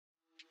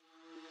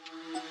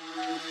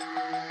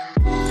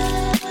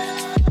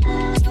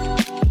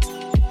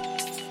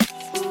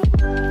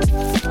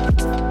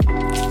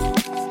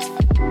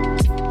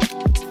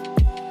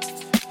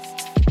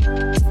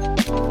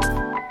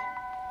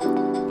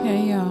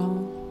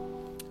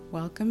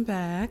Welcome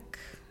back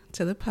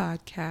to the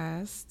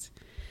podcast.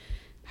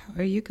 How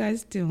are you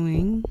guys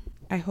doing?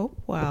 I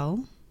hope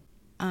well.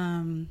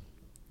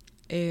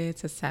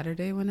 It's a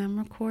Saturday when I'm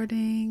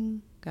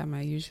recording. Got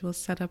my usual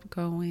setup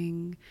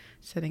going,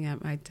 sitting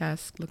at my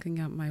desk, looking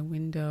out my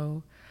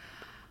window.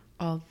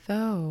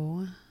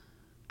 Although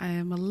I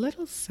am a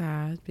little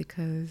sad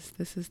because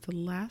this is the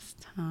last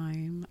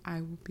time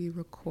I will be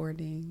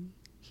recording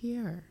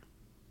here.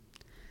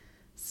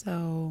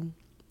 So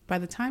by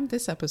the time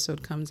this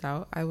episode comes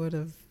out, I would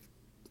have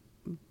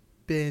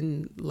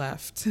been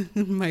left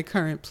in my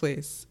current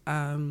place.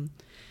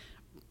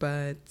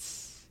 But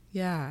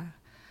yeah,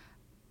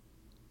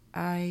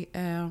 I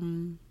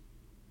am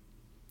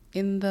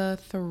in the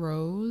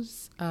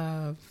throes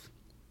of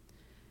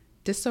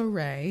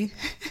disarray,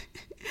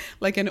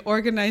 like an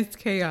organized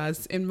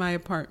chaos in my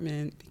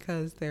apartment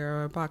because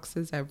there are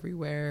boxes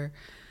everywhere.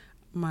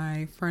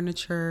 My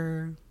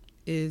furniture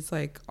is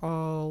like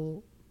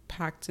all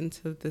packed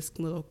into this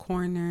little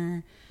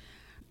corner.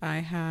 I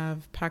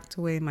have packed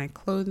away my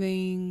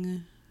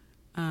clothing,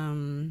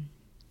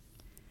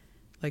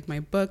 like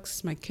my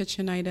books, my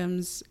kitchen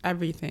items,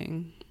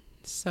 everything.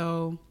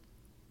 So,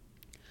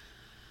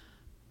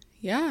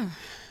 yeah,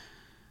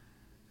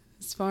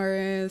 as far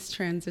as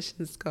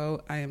transitions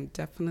go, I am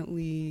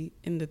definitely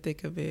in the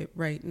thick of it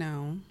right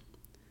now.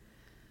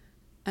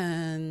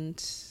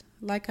 And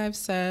like I've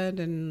said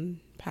in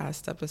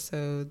past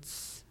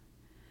episodes,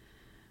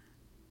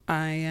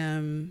 I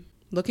am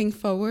looking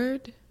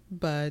forward,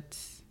 but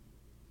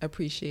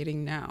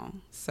appreciating now.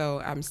 So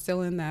I'm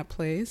still in that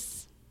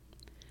place.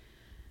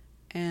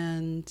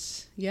 And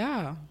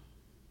yeah,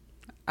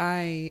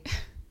 I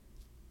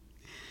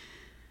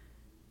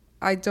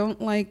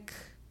don't like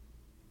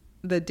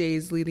the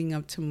days leading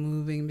up to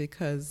moving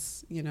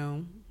because,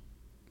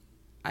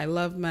 I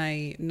love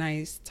my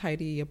nice,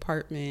 tidy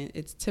apartment.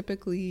 It's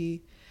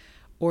typically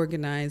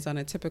organized on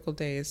a typical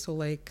day. So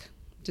like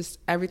just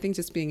everything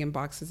just being in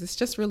boxes, it's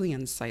just really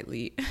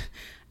unsightly.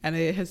 And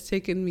it has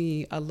taken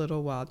me a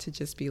little while to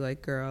just be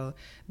like, girl,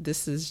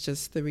 this is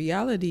just the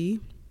reality.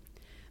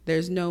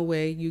 There's no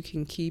way you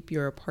can keep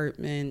your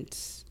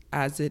apartment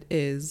as it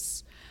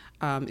is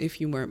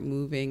if you weren't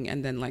moving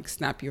and then like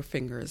snap your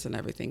fingers and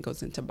everything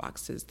goes into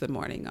boxes the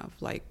morning of.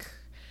 Like,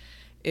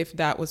 if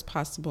that was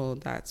possible,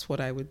 that's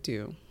what I would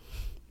do.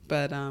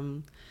 But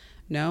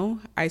no,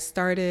 I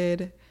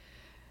started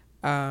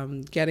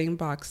getting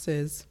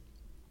boxes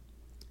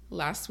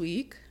last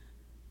week,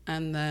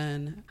 and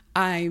then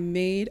I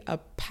made a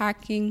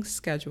packing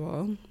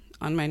schedule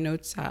on my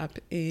notes app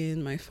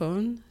in my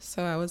phone.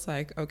 So I was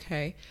like,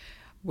 okay,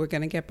 we're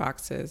going to get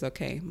boxes.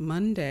 Okay,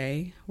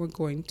 Monday, we're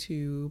going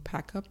to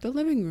pack up the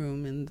living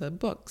room and the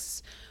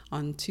books.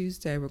 On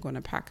Tuesday, we're going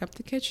to pack up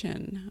the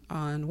kitchen.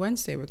 On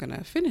Wednesday, we're going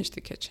to finish the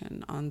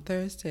kitchen. On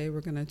Thursday,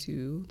 we're going to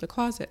do the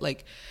closet.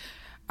 Like,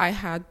 I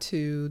had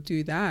to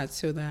do that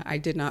so that I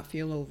did not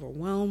feel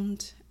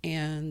overwhelmed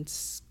and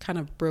kind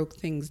of broke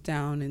things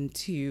down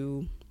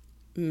into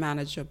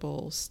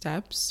manageable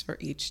steps for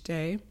each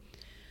day.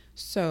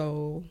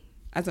 So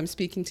as I'm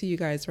speaking to you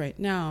guys right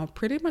now,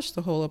 pretty much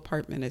the whole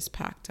apartment is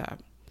packed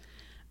up.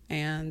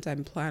 And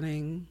I'm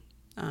planning,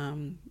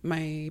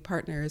 my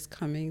partner is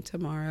coming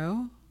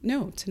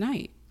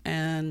tonight.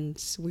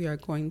 And we are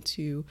going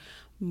to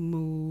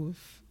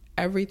move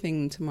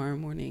everything tomorrow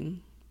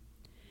morning.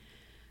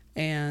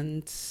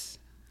 And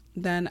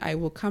then I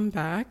will come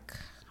back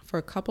for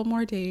a couple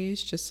more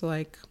days just to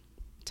like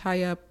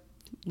tie up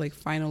like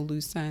final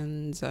loose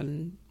ends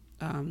and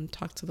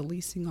talk to the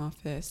leasing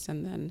office.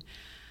 And then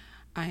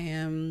I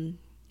am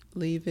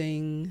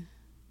leaving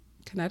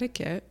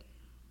Connecticut,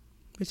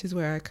 which is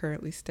where I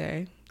currently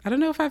stay. I don't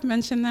know if I've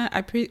mentioned that.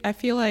 I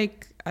feel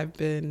like I've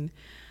been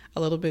a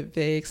little bit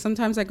vague.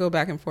 Sometimes I go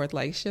back and forth,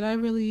 like, should I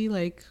really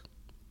like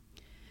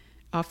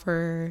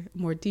offer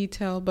more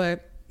detail?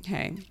 But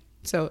hey,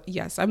 so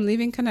yes, I'm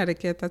leaving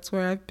Connecticut. That's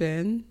where I've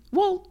been.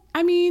 Well,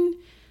 I mean,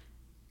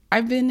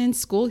 I've been in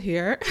school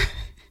here.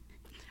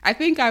 I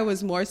think I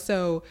was more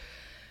so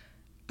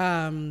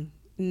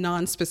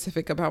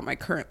non-specific about my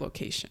current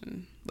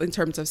location in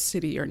terms of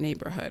city or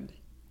neighborhood.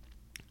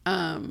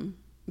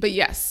 But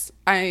yes,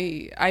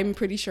 I'm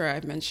pretty sure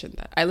I've mentioned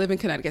that. I live in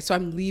Connecticut, so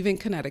I'm leaving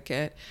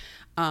Connecticut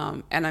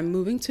and I'm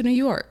moving to New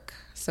York.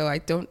 So I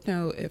don't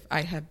know if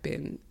I have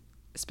been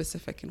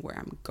specific in where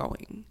I'm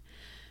going.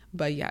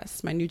 But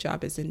yes, my new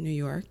job is in New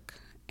York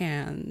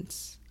and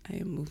I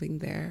am moving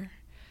there.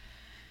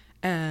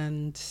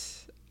 And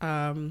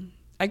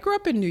I grew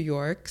up in New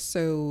York,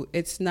 so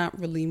it's not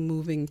really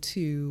moving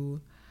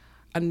to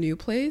a new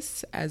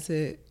place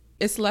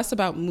it's less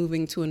about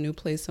moving to a new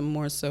place and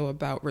more so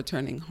about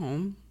returning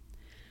home.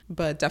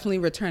 But definitely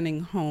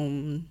returning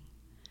home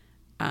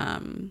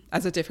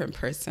as a different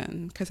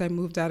person because I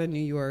moved out of New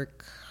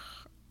York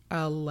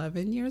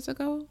 11 years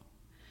ago.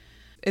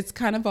 It's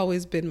kind of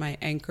always been my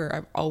anchor.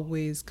 I've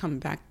always come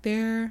back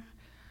there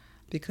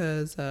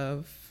because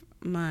of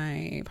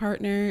my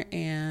partner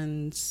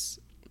and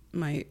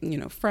my,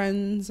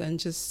 friends and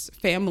just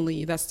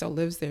family that still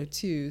lives there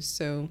too.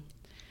 So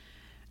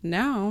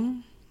now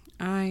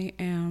I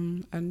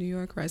am a New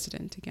York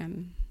resident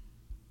again.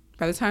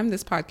 By the time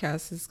this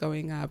podcast is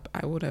going up,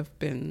 I would have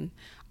been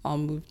all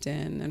moved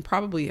in and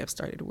probably have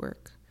started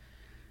work.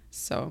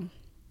 So,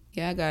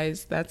 yeah,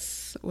 guys,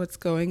 that's what's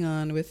going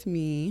on with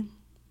me.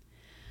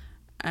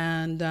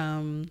 And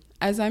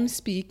as I'm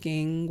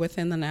speaking,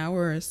 within an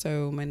hour or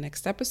so, my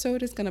next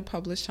episode is going to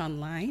publish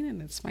online,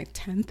 and it's my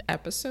 10th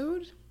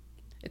episode.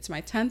 It's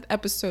my 10th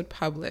episode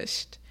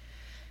published.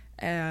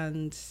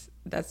 And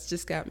that's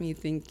just got me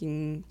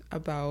thinking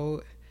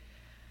about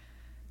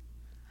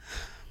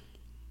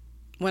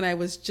when I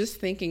was just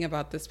thinking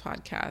about this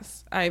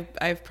podcast.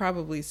 I've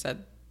probably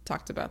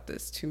talked about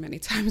this too many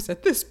times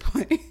at this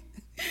point.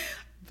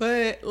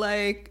 But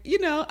like, you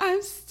know,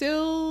 I'm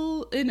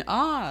still in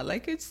awe.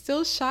 Like, it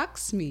still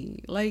shocks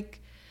me.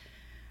 Like,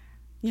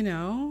 you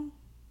know,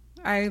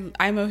 I'm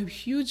a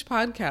huge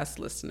podcast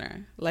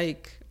listener.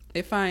 Like,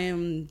 if I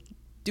am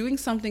doing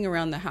something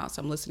around the house,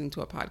 I'm listening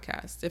to a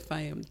podcast. If I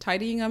am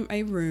tidying up my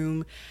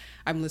room,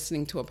 I'm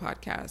listening to a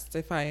podcast.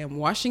 If I am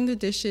washing the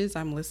dishes,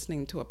 I'm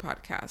listening to a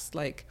podcast.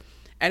 Like,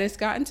 and it's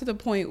gotten to the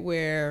point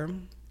where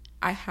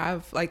I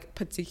have like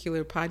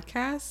particular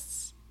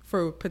podcasts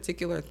for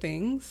particular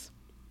things.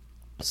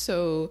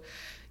 So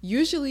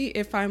usually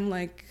if I'm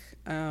like,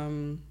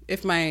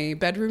 if my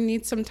bedroom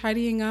needs some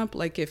tidying up,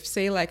 like if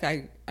say like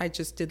I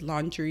just did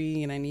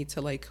laundry and I need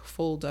to like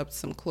fold up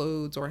some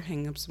clothes or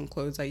hang up some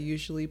clothes, I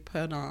usually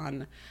put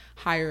on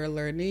Higher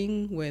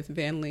Learning with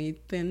Van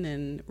Lathan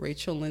and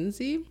Rachel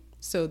Lindsay.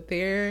 So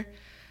they're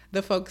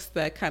the folks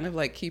that kind of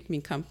like keep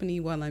me company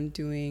while I'm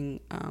doing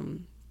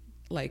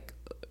like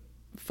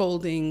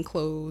folding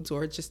clothes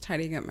or just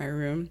tidying up my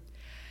room.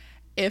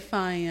 If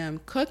I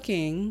am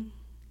cooking,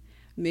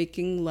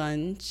 making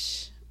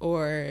lunch,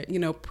 or, you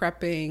know,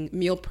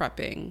 meal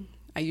prepping,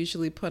 I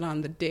usually put on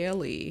The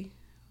Daily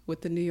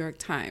with the New York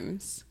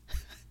Times.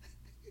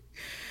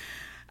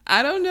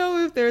 I don't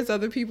know if there's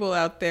other people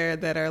out there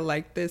that are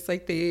like this.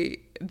 Like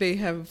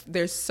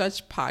there's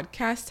such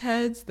podcast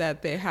heads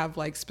that they have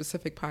like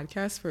specific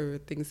podcasts for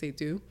things they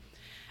do.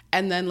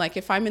 And then like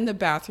if I'm in the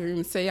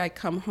bathroom, say I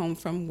come home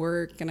from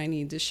work and I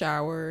need to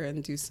shower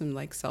and do some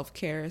like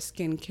self-care,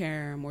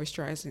 skincare,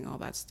 moisturizing, all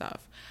that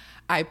stuff,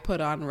 I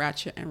put on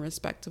Ratchet and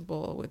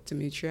Respectable with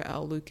Demetria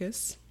L.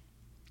 Lucas.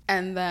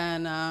 And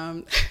then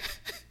oh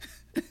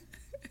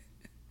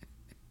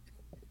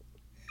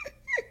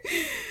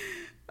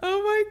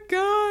my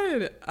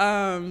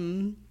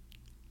God.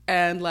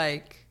 And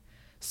like,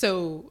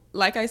 so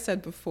like I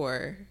said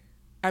before,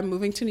 I'm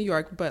moving to New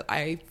York, but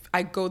I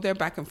go there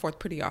back and forth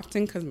pretty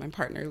often because my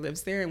partner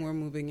lives there and we're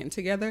moving in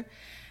together.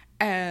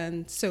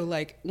 And so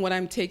like when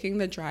I'm taking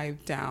the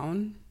drive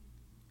down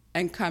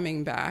and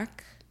coming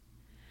back,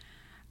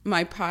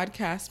 my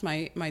podcast,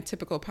 my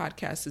typical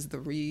podcast is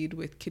The Read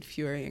with Kid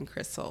Fury and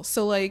Crystal.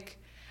 So like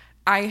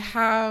I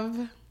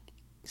have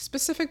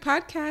specific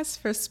podcasts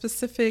for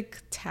specific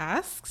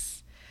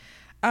tasks.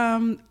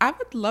 I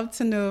would love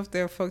to know if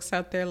there are folks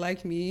out there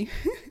like me.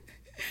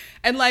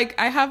 And like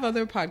I have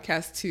other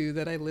podcasts too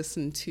that I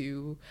listen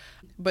to,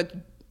 but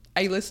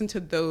I listen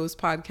to those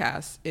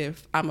podcasts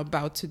if I'm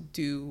about to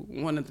do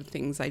one of the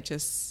things I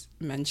just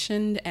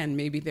mentioned and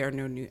maybe there are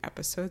no new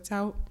episodes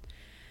out.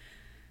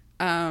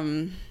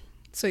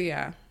 So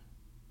yeah,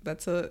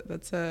 that's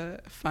a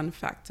fun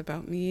fact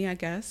about me, I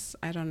guess.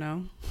 I don't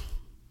know.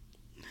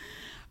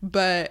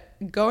 But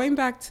going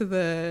back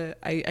to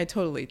I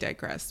totally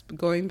digressed. But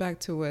going back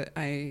to what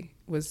I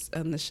was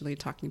initially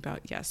talking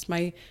about, yes,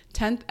 my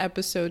 10th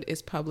episode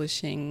is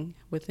publishing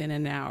within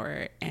an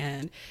hour,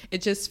 and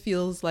it just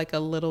feels like a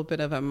little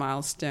bit of a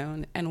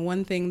milestone. And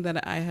one thing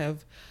that I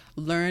have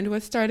learned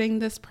with starting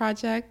this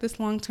project, this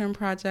long-term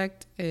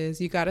project,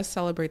 is you got to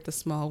celebrate the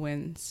small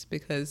wins,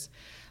 because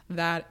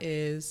that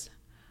is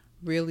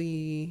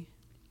really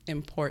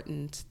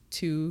important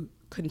to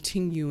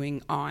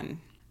continuing on.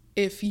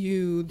 If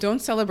you don't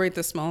celebrate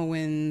the small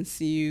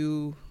wins,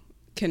 you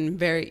can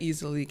very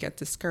easily get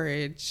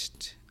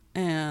discouraged.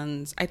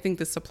 And I think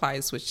this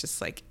applies with just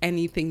like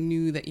anything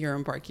new that you're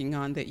embarking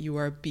on, that you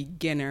are a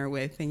beginner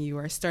with and you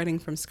are starting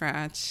from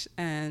scratch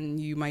and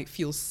you might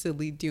feel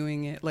silly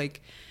doing it.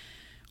 Like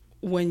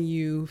when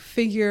you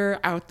figure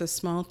out the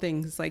small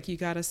things, like you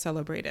got to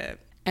celebrate it.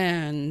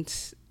 And,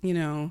 you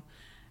know,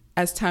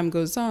 as time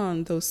goes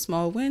on, those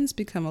small wins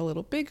become a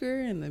little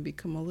bigger and they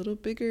become a little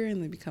bigger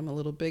and they become a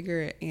little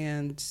bigger,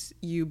 and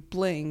you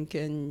blink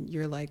and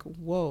you're like,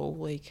 whoa,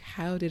 like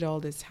how did all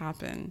this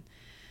happen?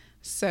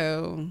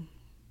 So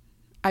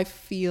I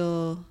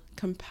feel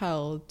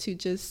compelled to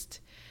just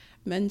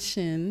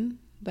mention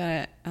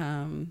that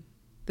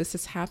this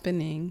is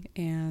happening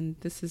and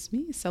this is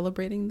me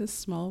celebrating this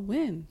small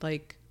win.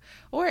 Like,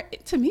 or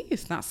to me,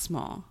 it's not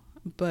small,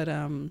 but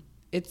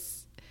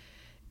it's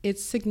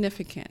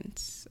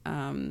significant.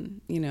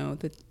 You know,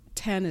 the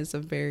 10 is a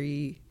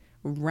very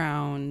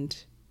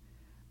round,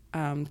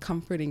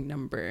 comforting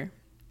number.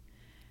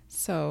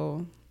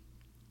 So,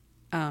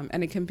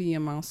 and it can be a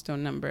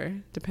milestone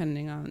number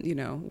depending on, you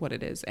know, what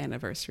it is,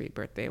 anniversary,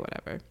 birthday,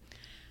 whatever.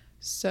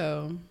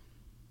 So,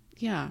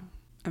 yeah,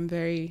 I'm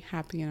very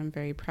happy and I'm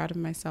very proud of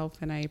myself,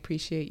 and I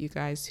appreciate you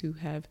guys who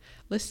have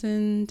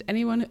listened.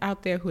 Anyone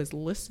out there who has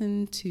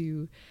listened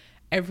to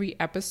every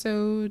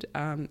episode,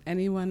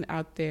 anyone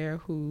out there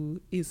who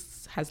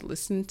has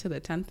listened to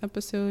the 10th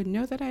episode,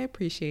 know that I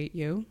appreciate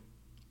you.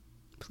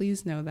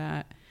 Please know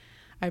that.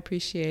 I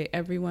appreciate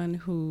everyone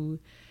who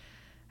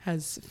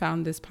has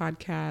found this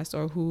podcast,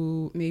 or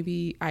who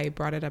maybe I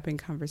brought it up in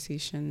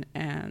conversation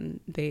and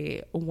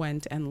they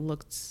went and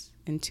looked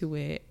into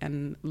it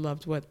and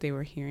loved what they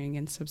were hearing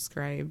and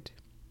subscribed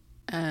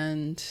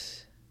and,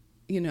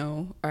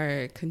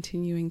 are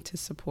continuing to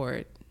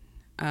support.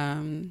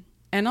 And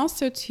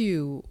also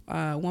too,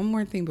 one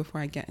more thing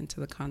before I get into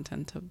the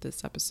content of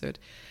this episode.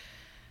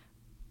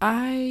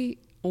 I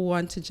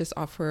want to just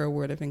offer a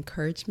word of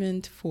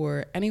encouragement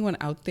for anyone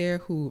out there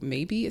who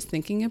maybe is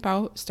thinking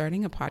about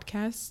starting a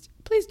podcast.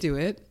 Please do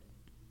it.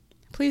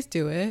 Please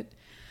do it.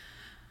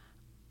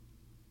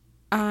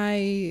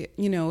 I,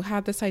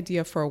 had this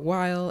idea for a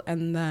while,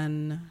 and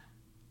then,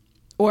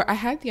 or I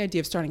had the idea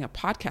of starting a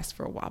podcast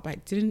for a while, but I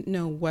didn't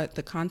know what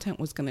the content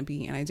was going to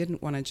be. And I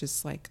didn't want to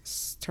just like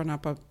turn on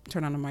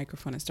a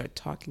microphone and start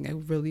talking. I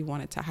really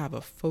wanted to have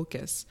a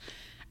focus.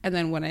 And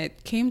then when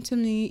it came to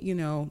me,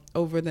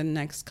 over the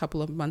next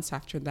couple of months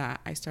after that,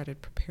 I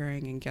started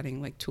preparing and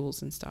getting like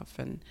tools and stuff,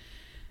 and,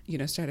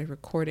 started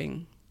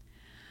recording.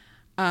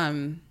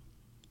 And,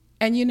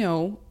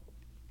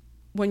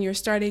 when you're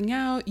starting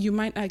out, you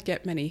might not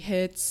get many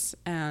hits.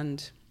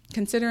 And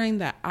considering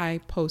that I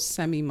post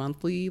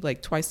semi-monthly,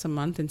 like twice a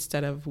month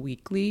instead of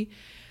weekly,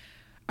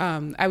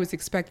 I was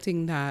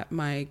expecting that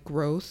my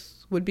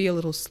growth would be a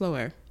little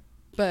slower,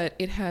 but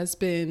it has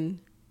been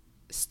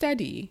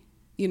steady.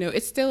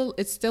 It's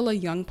still a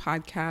young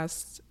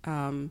podcast,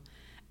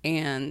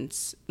 and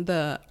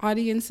the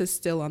audience is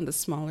still on the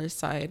smaller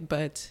side,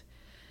 but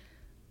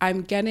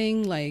I'm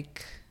getting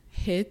like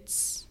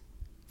hits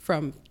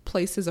from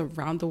places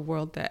around the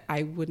world that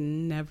I would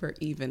never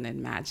even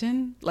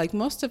imagine. Like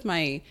most of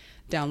my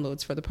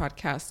downloads for the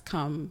podcast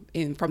come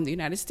in from the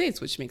United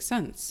States, which makes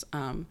sense.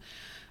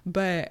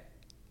 But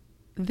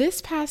this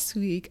past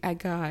week, I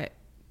got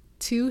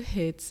 2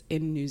 hits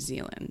in New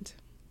Zealand.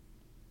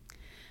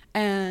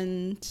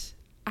 And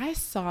I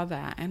saw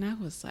that and I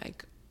was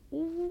like,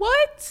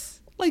 what?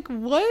 Like,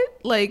 what?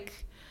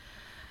 Like,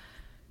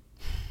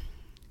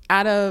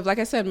 out of, like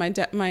I said, my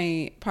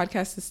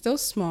podcast is still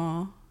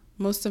small.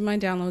 Most of my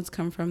downloads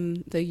come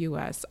from the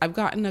US. I've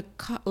gotten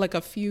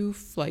a few,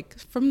 like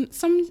from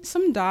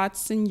some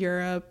dots in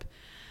Europe.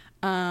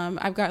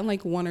 I've gotten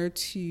like 1 or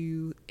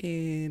 2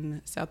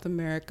 in South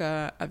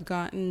America.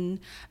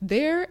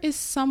 There is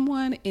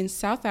someone in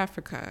South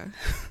Africa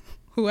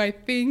who I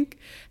think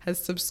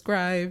has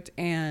subscribed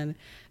and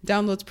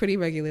downloads pretty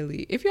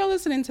regularly. If you're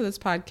listening to this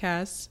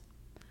podcast,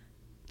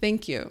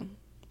 thank you.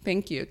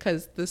 Thank you.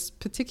 Because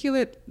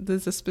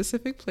there's a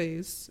specific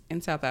place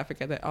in South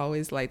Africa that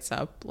always lights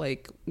up,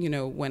 like,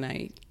 when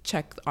I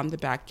check on the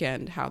back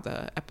end how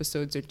the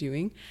episodes are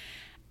doing.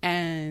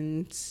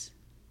 And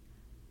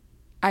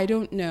I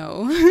don't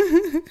know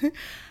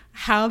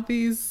how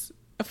these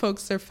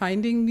folks are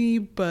finding me,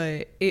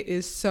 but it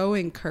is so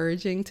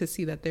encouraging to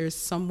see that there's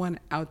someone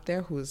out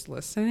there who is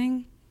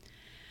listening.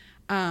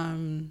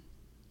 I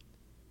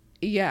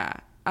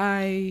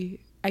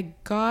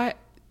got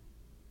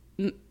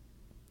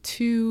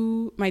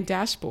to my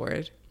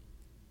dashboard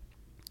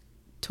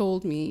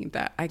told me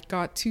that I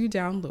got 2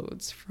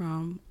 downloads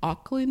from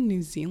Auckland,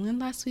 New Zealand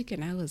last week,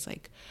 and I was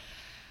like,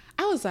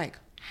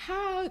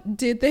 how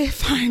did they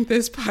find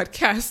this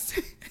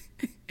podcast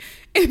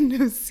in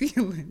New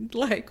Zealand?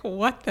 Like,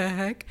 what the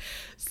heck?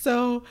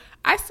 So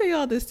I say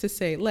all this to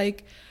say,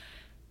 like,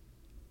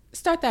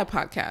 start that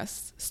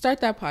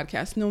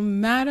podcast, no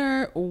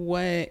matter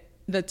what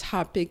the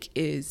topic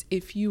is.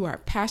 If you are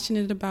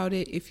passionate about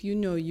it, if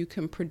you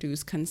can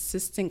produce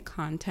consistent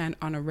content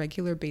on a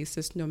regular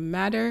basis, no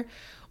matter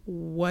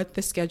what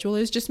the schedule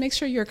is, just make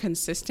sure you're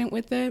consistent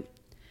with it.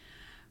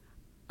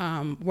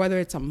 Whether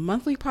it's a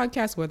monthly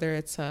podcast, whether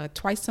it's a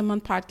twice a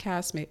month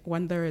podcast,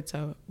 whether it's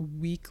a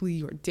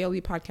weekly or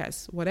daily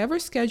podcast, whatever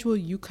schedule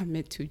you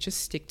commit to,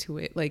 just stick to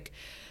it. Like,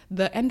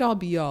 the end all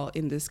be all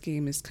in this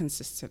game is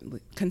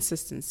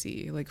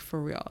consistency, like, for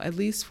real, at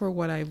least for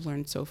what I've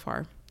learned so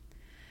far.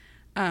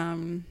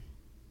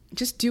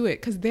 Just do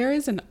it, because there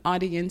is an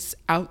audience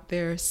out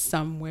there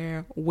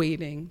somewhere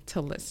waiting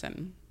to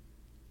listen.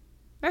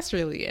 That's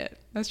really it.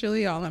 That's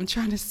really all I'm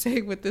trying to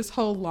say with this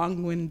whole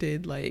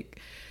long-winded,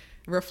 like,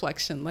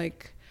 reflection.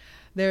 Like,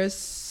 there's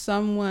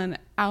someone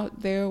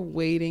out there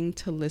waiting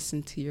to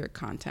listen to your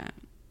content.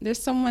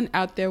 There's someone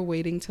out there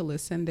waiting to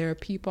listen. There are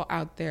people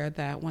out there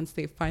that once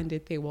they find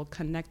it, they will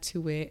connect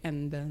to it,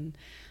 and then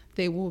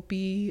they will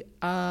be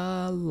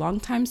a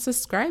longtime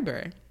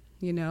subscriber,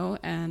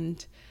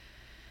 and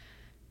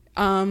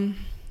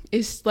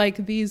it's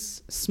like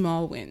these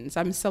small wins.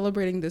 I'm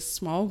celebrating this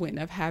small win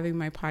of having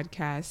my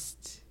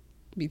podcast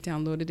be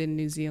downloaded in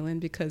New Zealand,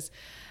 because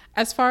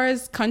as far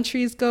as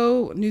countries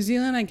go, New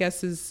Zealand, I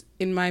guess, is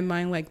in my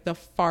mind like the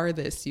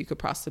farthest you could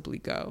possibly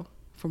go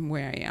from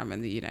where I am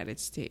in the United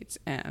States.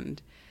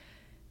 And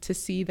to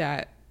see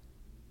that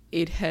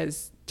it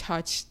has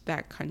touched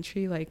that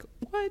country, like,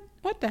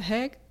 what the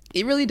heck?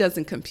 It really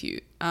doesn't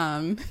compute.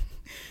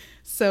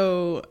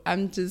 So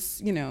I'm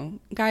just,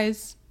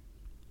 guys,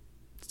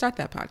 start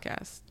that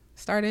podcast.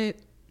 Start it.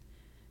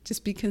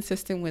 Just be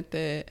consistent with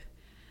it.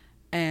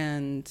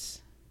 And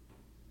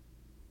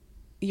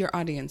your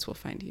audience will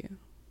find you.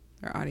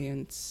 Your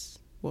audience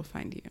will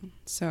find you.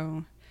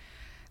 So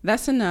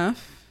that's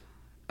enough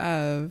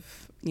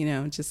of,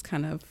 just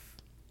kind of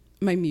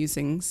my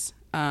musings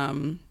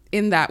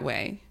in that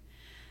way.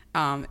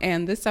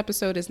 And this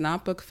episode is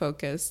not book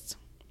focused.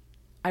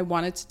 I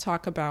wanted to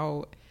talk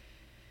about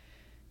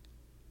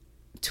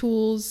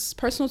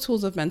personal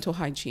tools of mental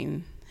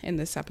hygiene in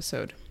this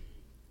episode.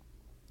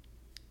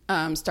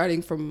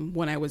 Starting from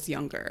when I was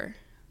younger.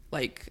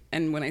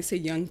 And when I say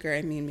younger,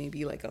 I mean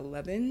maybe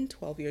 11,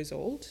 12 years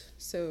old.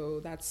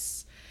 So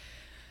that's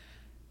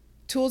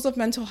tools of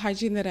mental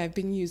hygiene that I've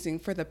been using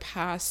for the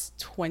past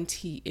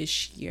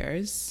 20-ish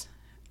years.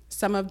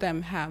 Some of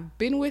them have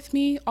been with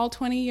me all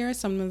 20 years.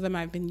 Some of them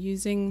I've been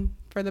using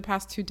for the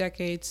past 2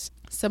 decades.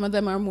 Some of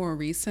them are more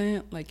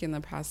recent, in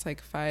the past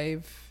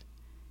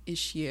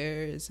 5-ish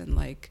years,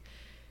 and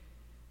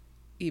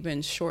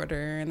even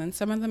shorter. And then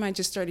some of them I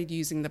just started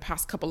using the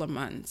past couple of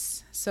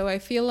months. So I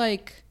feel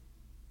like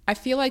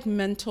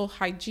mental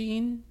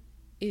hygiene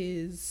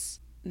is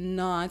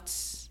not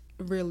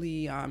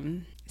really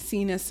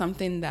seen as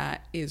something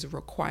that is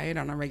required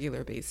on a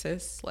regular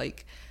basis,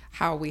 like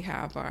how we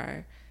have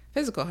our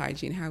physical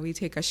hygiene, how we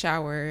take a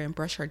shower and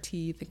brush our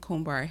teeth and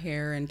comb our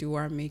hair and do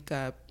our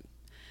makeup.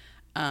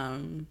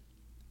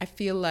 I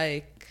feel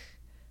like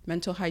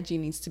mental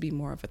hygiene needs to be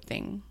more of a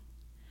thing.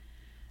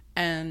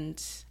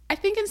 And I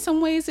think in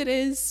some ways it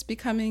is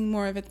becoming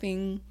more of a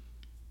thing.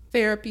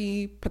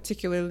 Therapy,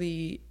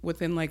 particularly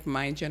within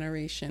my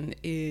generation,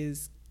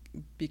 is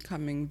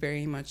becoming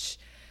very much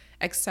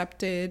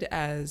accepted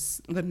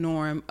as the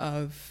norm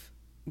of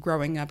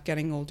growing up,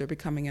 getting older,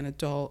 becoming an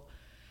adult,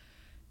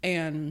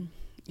 and,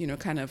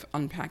 kind of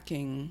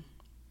unpacking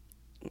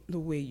the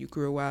way you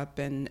grew up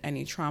and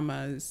any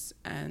traumas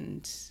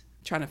and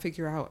trying to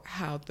figure out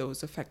how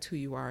those affect who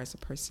you are as a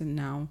person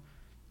now.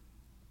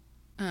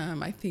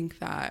 I think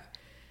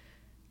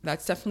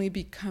that's definitely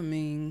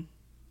becoming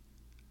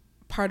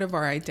part of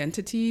our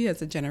identity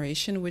as a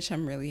generation, which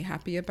I'm really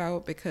happy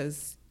about,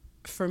 because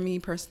for me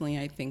personally,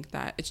 I think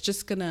that it's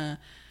just gonna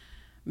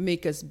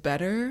make us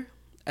better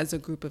as a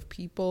group of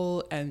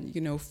people, and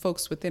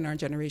folks within our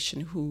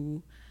generation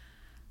who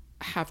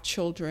have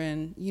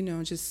children,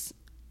 just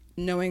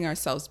knowing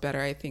ourselves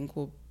better, I think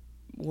will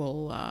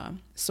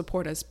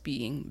support us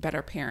being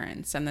better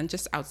parents, and then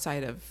just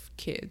outside of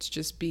kids,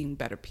 just being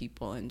better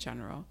people in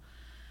general.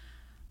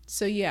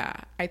 So yeah,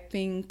 I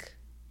think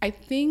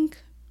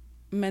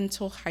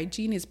mental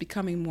hygiene is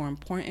becoming more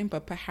important,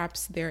 but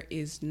perhaps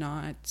it's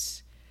not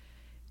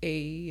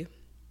being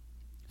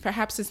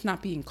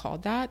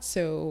called that.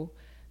 So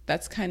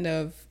that's kind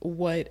of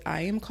what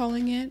I am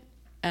calling it.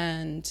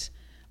 And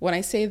when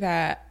I say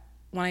that,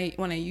 when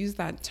I use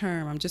that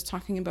term, I'm just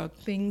talking about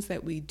things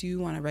that we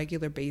do on a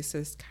regular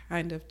basis,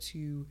 kind of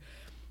to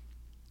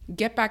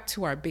get back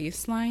to our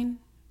baseline,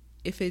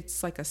 if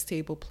it's a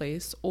stable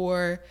place,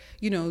 or,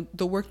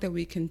 the work that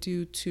we can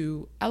do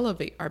to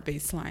elevate our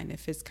baseline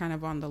if it's kind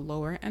of on the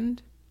lower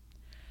end.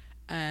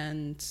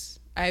 And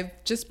I've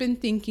just been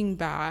thinking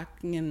back,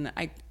 and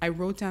I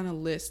wrote down a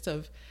list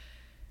of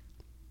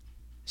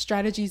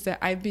strategies that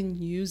I've been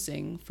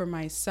using for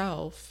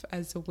myself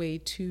as a way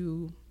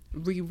to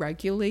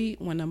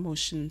re-regulate when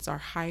emotions are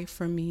high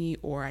for me,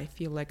 or I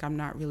feel like I'm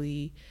not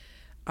really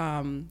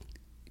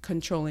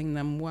controlling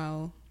them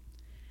well.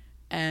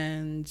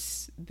 And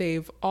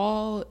they've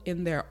all,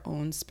 in their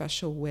own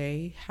special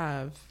way,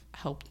 have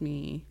helped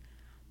me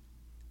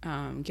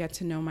get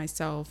to know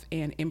myself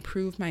and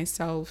improve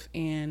myself,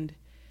 and,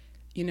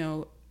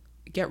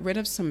 get rid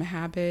of some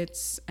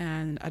habits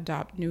and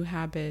adopt new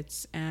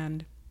habits.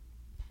 And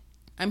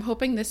I'm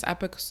hoping this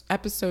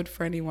episode,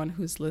 for anyone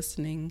who's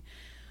listening,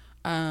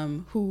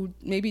 who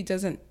maybe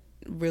doesn't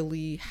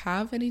really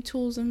have any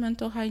tools of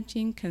mental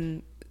hygiene,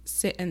 can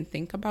sit and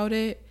think about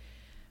it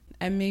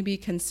and maybe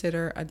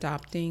consider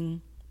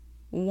adopting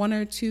one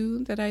or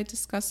two that I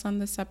discussed on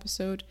this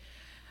episode.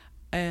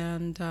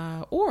 And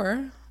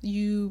or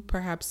you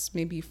perhaps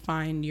maybe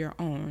find your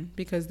own,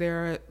 because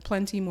there are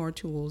plenty more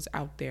tools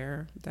out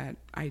there that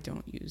I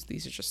don't use.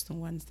 These are just the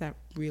ones that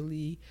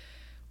really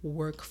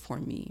work for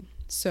me.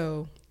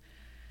 So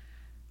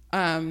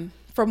from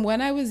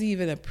when I was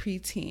even a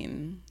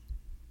preteen,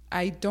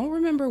 I don't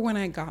remember when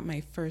I got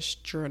my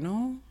first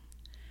journal,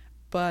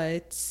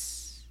 but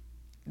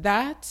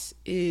that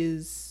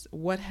is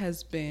what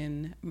has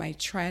been my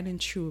tried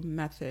and true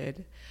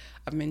method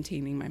of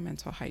maintaining my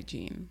mental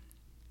hygiene.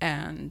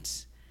 And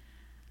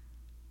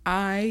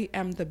I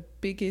am the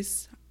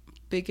biggest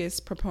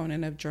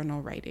proponent of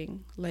journal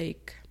writing.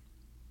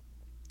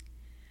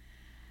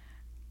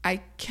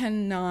 I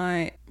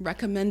cannot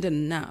recommend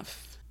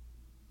enough.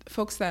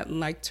 Folks that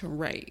like to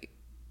write,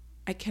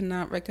 I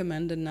cannot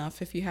recommend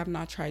enough. If you have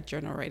not tried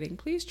journal writing,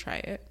 please try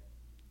it.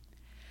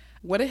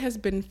 what it has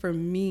been for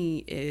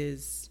me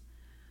is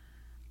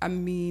a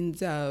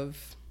means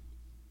of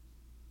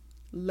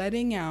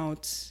letting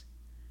out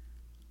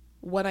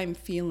what I'm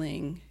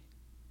feeling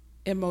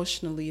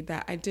emotionally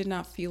that I did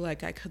not feel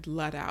like I could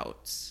let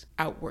out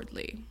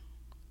outwardly.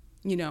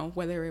 You know,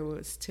 whether it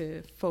was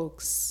to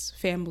folks,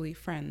 family,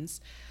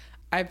 friends.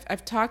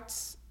 I've talked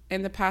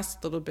in the past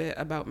a little bit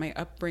about my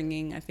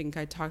upbringing. I think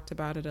I talked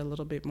about it a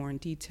little bit more in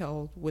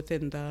detail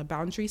within the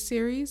Boundary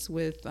series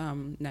with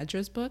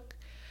Nedra's book.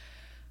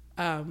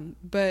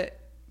 But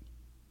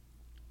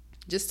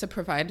just to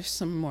provide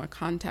some more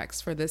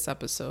context for this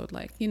episode,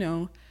 like, you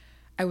know,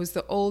 I was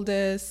the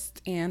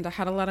oldest and I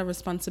had a lot of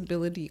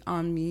responsibility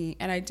on me,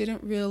 and I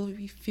didn't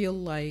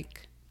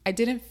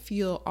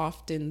feel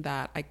often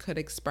that I could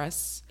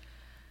express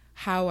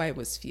how I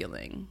was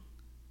feeling.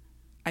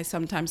 I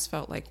sometimes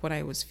felt like what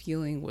I was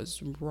feeling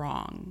was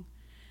wrong.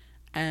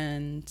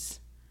 And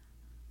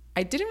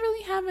I didn't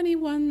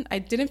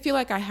feel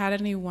like I had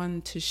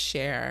anyone to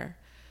share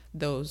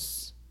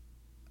those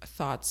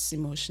thoughts,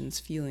 emotions,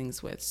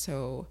 feelings with.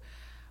 So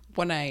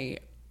when I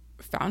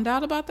found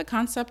out about the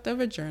concept of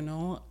a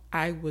journal,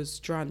 I was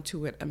drawn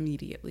to it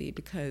immediately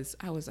because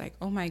I was like,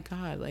 oh my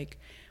God, like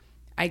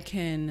I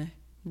can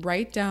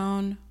write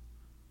down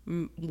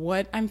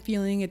what I'm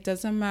feeling. It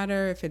doesn't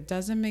matter if it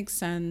doesn't make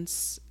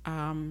sense.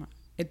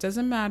 It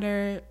doesn't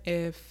matter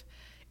if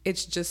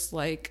it's just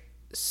like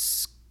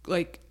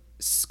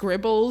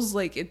scribbles.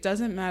 Like, it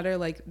doesn't matter.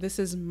 Like, this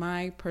is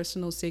my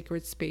personal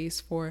sacred space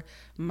for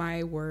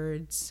my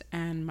words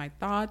and my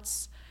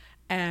thoughts.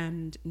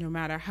 And no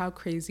matter how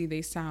crazy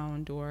they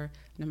sound, or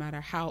no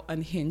matter how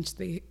unhinged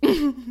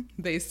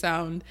they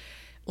sound,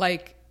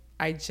 like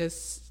I'm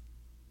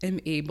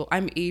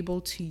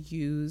able to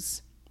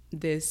use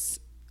this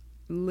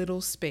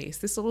little space.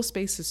 This little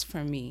space is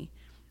for me,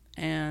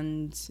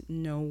 and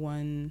no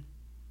one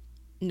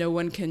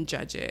can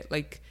judge it.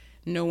 Like,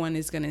 no one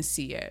is gonna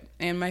see it.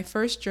 And my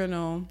first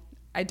journal,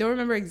 I don't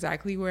remember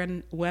exactly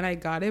when I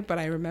got it, but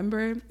I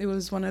remember it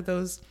was one of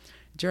those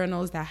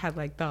journals that had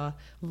like the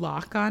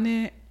lock on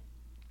it.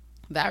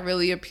 That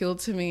really appealed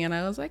to me, and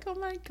I was like, oh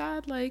my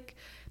God, like,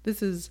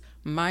 this is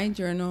my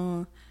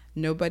journal.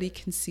 Nobody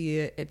can see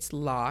it. It's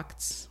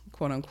locked,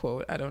 quote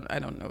unquote. I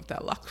don't know if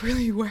that lock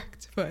really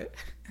worked, but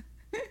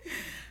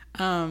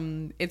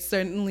it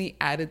certainly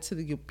added to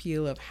the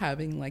appeal of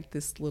having like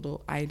this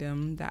little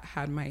item that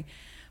had my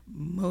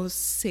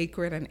most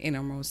sacred and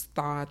innermost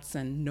thoughts,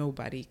 and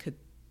nobody could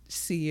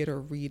see it or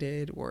read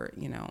it or,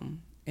 you know,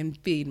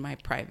 invade my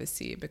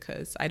privacy,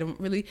 because I don't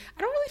really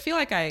feel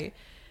like I,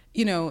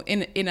 you know,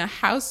 in a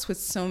house with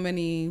so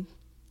many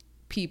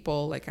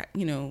people, like,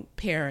 you know,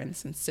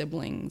 parents and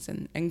siblings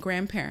and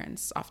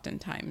grandparents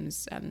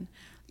oftentimes, and,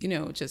 you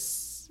know,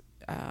 just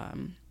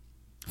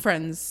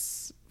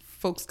friends,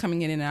 folks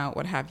coming in and out,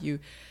 what have you.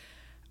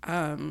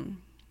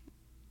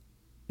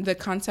 The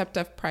concept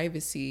of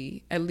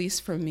privacy, at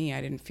least for me,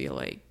 I didn't feel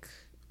like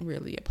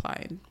really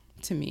applied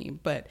to me.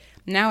 But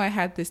now I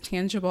had this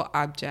tangible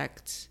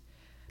object,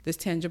 this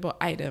tangible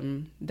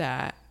item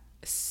that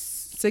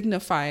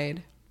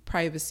signified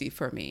privacy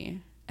for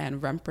me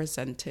and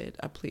represented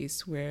a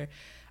place where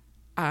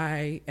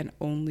I and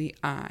only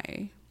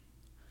I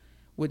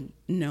would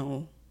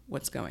know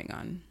what's going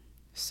on.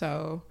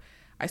 So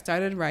I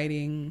started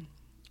writing,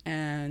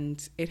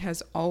 and it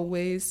has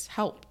always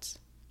helped.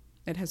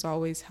 It has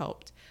always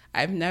helped.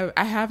 I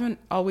haven't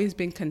always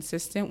been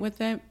consistent with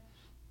it.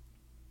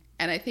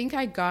 And I think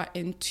I got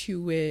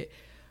into it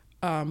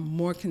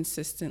more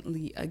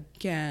consistently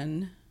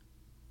again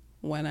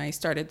when I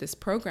started this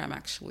program,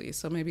 actually.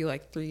 So maybe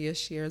like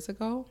 3-ish years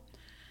ago.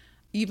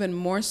 Even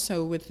more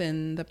so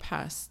within the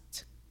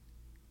past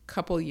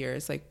couple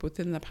years, like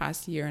within the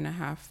past year and a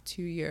half,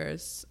 2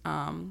 years.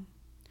 No,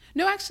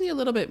 actually a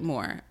little bit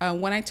more.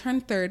 When I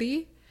turned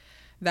 30,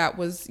 that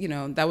was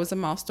a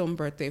milestone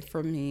birthday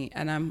for me.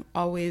 And I'm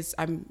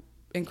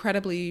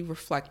incredibly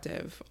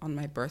reflective on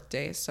my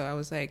birthday. So I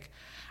was like,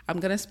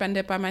 I'm going to spend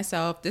it by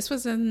myself. This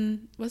was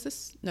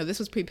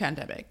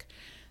pre-pandemic.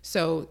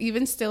 So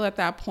even still at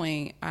that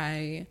point,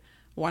 I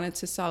wanted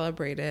to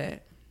celebrate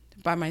it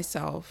by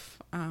myself.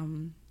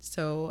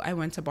 So I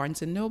went to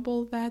Barnes &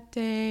 Noble that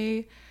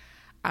day.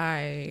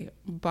 I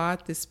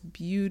bought this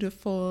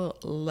beautiful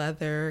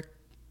leather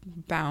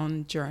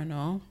bound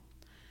journal.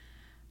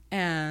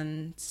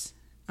 And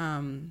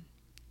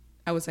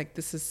I was like,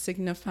 this is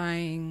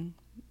signifying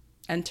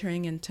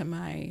entering into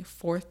my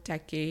 4th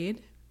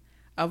decade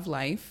of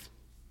life.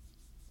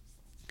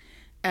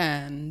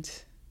 And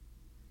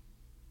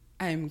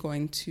I'm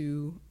going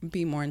to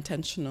be more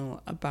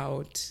intentional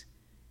about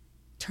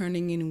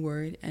turning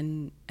inward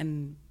and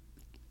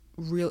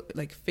real,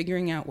 like,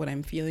 figuring out what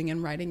I'm feeling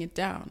and writing it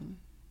down,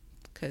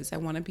 because I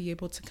want to be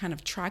able to kind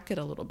of track it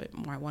a little bit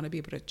more. I want to be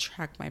able to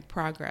track my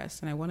progress,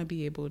 and I want to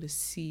be able to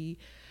see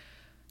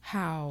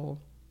how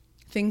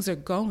things are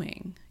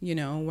going, you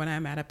know, when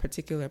I'm at a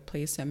particular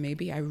place and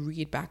maybe I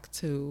read back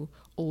to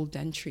old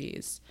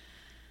entries.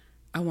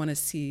 I want to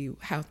see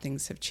how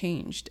things have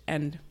changed.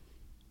 And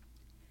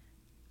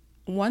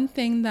one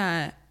thing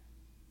that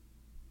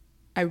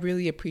I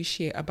really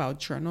appreciate about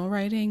journal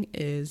writing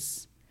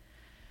is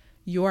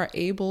you are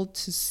able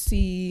to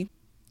see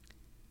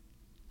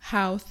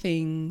how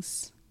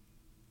things,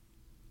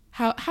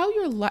 how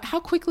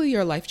quickly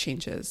your life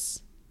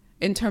changes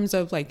in terms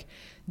of like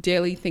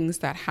daily things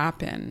that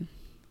happen,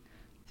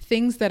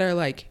 things that are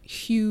like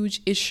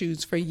huge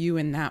issues for you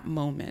in that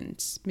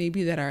moment,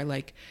 maybe that are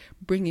like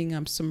bringing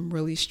up some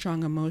really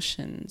strong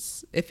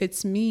emotions. If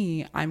it's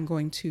me, I'm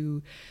going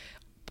to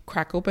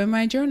crack open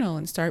my journal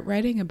and start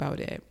writing about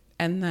it.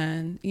 And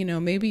then,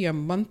 maybe a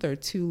month or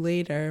two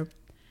later,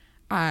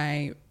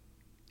 I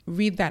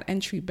read that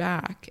entry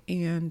back,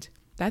 and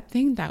that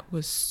thing that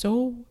was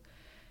so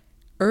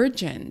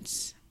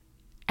urgent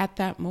at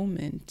that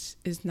moment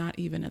is not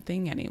even a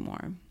thing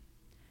anymore.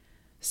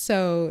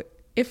 So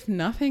if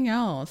nothing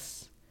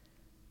else,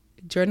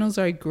 journals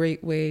are a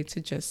great way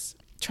to just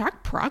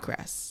track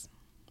progress,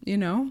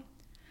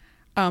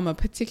 A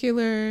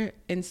particular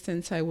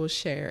instance I will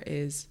share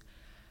is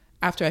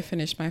after I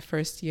finished my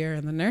first year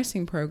in the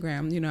nursing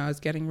program, I was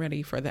getting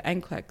ready for the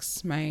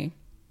NCLEX.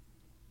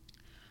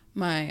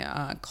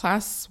 My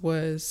class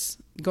was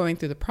going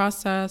through the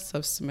process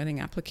of submitting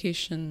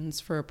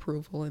applications for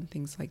approval and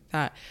things like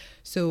that.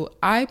 So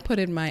I put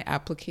in my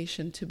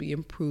application to be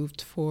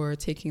approved for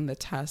taking the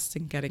test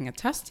and getting a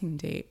testing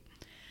date.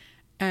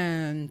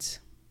 And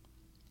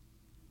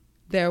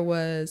there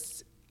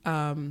was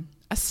a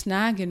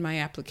snag in my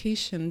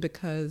application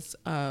because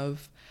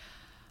of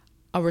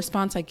a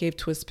response I gave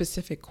to a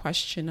specific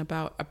question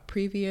about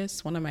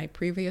one of my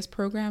previous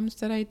programs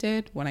that I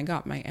did when I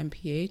got my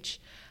MPH.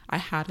 I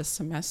had a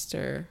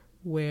semester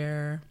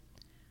where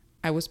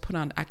I was put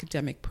on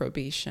academic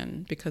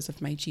probation because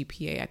of my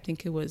GPA. I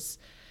think it was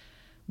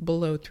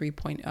below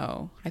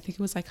 3.0. I think it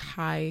was like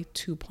high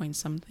 2 point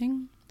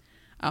something.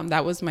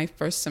 That was my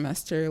first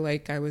semester.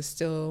 Like I was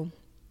still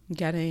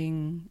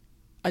getting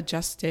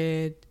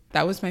adjusted.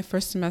 That was my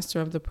first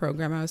semester of the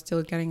program. I was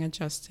still getting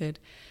adjusted,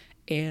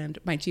 and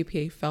my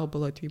GPA fell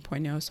below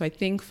 3.0. So I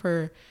think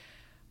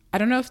I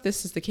don't know if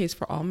this is the case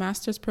for all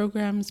master's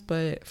programs,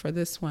 but for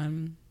this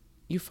one,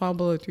 you fall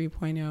below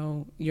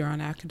 3.0, you're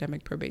on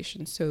academic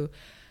probation. So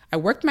I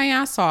worked my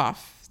ass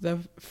off the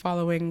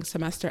following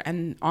semester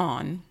and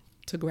on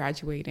to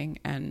graduating.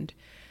 And,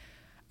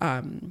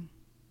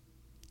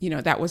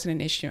 that wasn't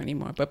an issue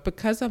anymore. But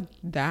because of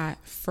that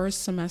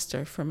first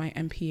semester for my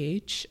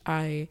MPH,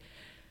 I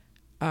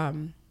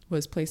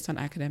was placed on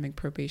academic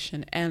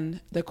probation. And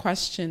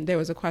there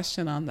was a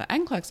question on the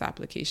NCLEX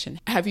application.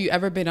 Have you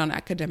ever been on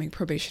academic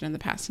probation in the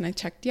past? And I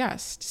checked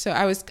yes. So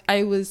I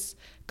was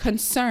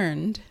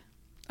concerned.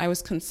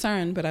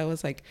 But I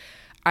was like,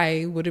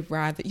 I would have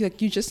rather,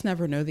 you just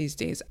never know these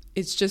days.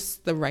 It's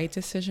just the right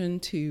decision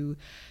to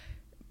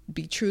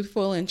be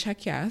truthful and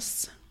check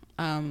yes,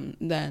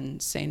 than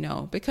say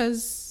no,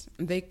 because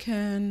they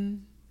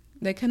can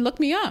look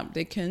me up.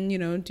 They can,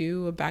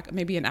 do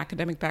maybe an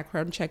academic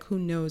background check, who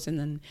knows? And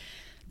then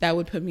that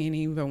would put me in an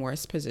even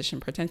worse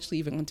position, potentially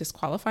even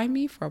disqualify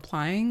me for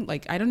applying.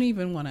 Like, I don't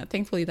even want to,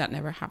 thankfully that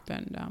never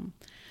happened.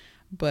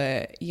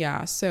 But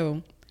yeah,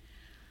 so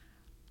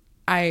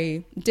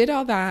I did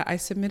all that. I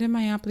submitted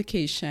my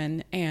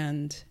application,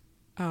 and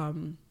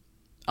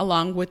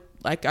along with,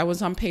 I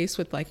was on pace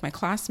with my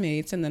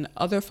classmates, and then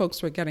other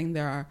folks were getting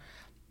their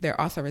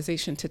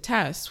authorization to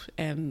test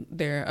and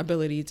their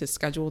ability to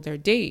schedule their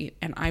date,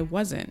 and I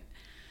wasn't.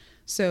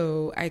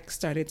 So I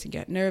started to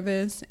get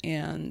nervous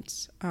and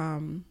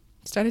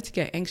started to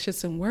get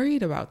anxious and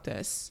worried about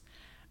this.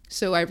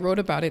 So I wrote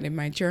about it in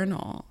my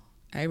journal.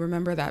 I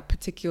remember that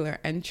particular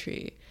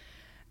entry.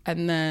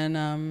 And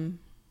then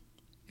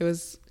it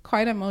was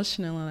quite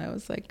emotional, and I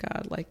was like,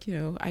 God,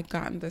 I've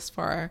gotten this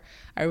far.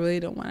 I really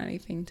don't want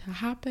anything to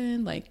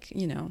happen.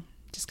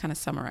 Just kind of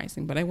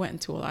summarizing, but I went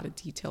into a lot of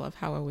detail of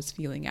how I was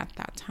feeling at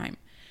that time.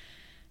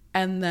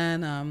 And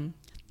then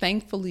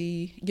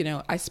thankfully,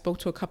 I spoke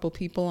to a couple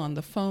people on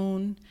the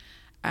phone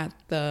at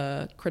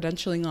the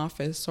credentialing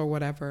office or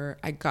whatever.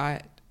 I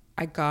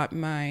got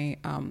my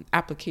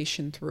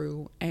application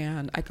through,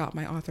 and I got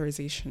my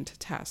authorization to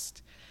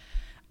test.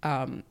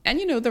 And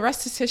the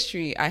rest is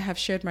history. I have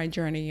shared my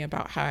journey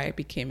about how I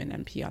became an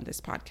NP on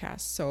this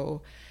podcast.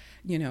 So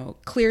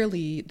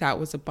clearly that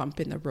was a bump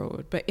in the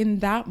road. But in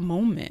that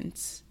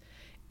moment,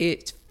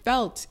 it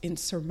felt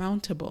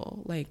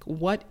insurmountable. Like,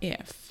 what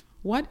if,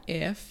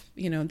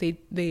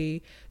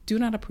 they do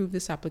not approve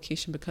this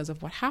application because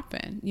of what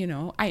happened?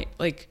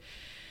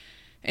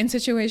 In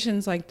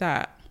situations like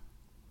that,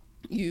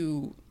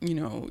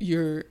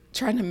 you're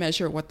trying to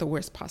measure what the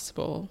worst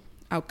possible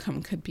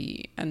outcome could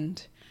be.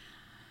 And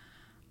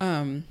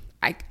I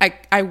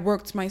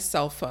worked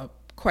myself up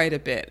quite a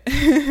bit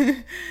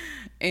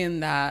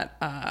in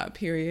that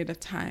period of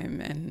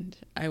time. And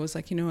I was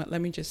like, you know what,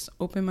 let me just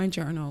open my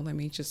journal. Let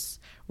me just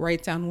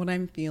write down what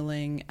I'm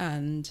feeling,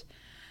 and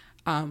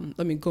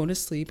let me go to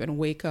sleep and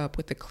wake up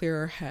with a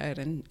clearer head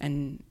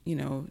and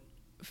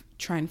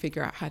try and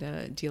figure out how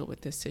to deal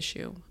with this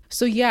issue.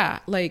 So yeah,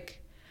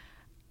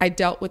 I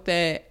dealt with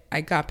it. I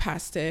got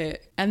past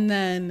it. And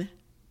then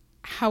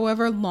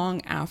however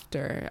long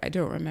after, I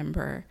don't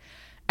remember,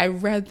 I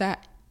read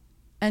that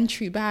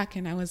entry back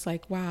and I was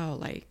like, wow,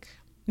 like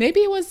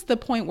maybe it was the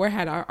point where I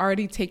had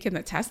already taken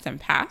the test and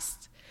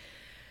passed.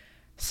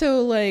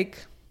 So like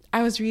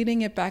I was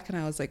reading it back and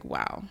I was like,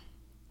 wow,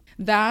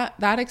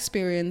 that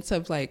experience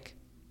of like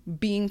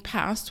being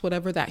past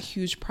whatever that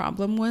huge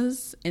problem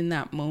was in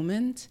that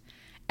moment,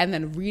 and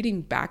then reading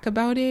back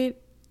about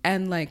it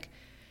and like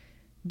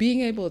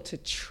being able to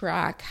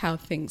track how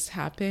things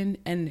happen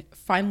and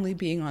finally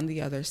being on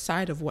the other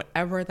side of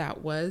whatever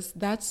that was,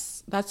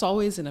 that's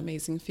always an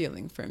amazing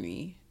feeling for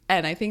me.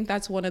 And I think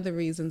that's one of the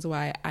reasons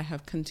why I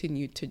have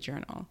continued to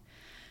journal,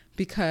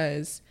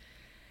 because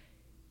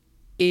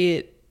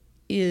it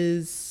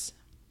is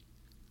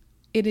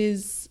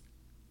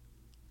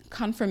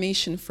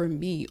confirmation for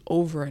me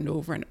over and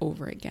over and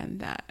over again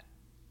that,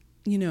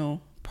 you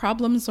know,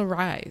 problems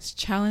arise,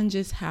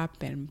 challenges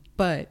happen,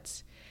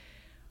 but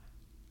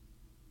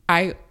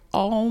I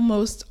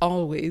almost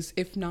always,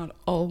 if not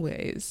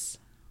always,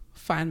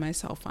 find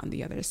myself on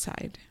the other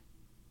side,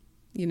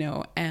 you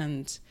know,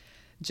 and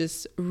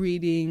just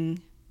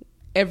reading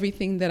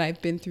everything that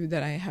I've been through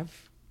that I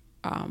have,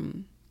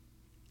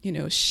 you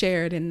know,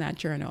 shared in that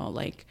journal.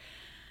 Like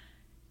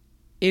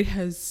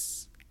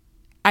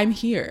I'm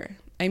here.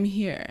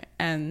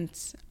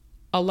 And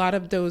a lot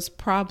of those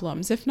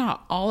problems, if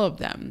not all of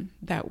them,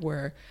 that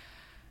were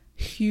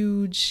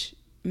huge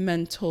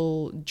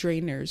mental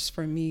drainers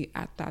for me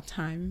at that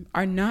time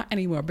are not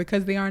anymore,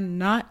 because they are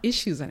not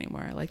issues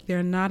anymore. Like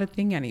they're not a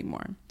thing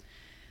anymore.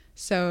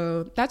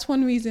 So that's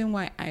one reason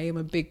why I am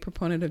a big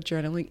proponent of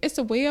journaling. It's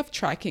a way of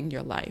tracking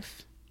your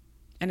life,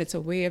 and it's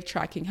a way of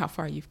tracking how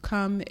far you've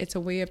come. It's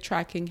a way of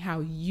tracking how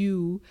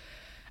you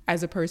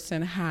as a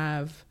person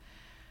have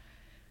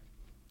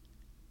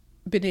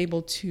been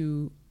able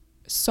to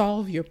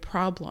solve your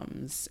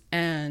problems.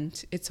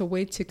 And it's a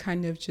way to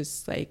kind of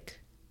just like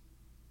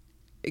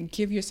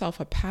give yourself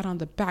a pat on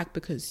the back,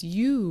 because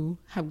you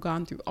have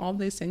gone through all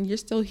this and you're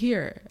still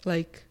here.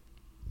 Like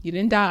you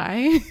didn't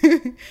die.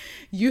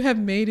 You have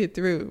made it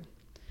through.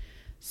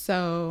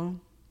 So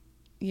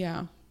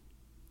yeah,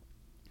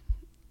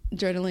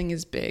 journaling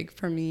is big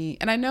for me.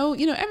 And I know,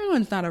 you know,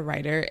 everyone's not a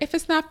writer. If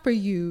it's not for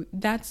you,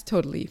 that's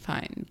totally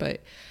fine.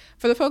 But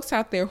for the folks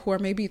out there who are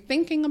maybe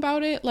thinking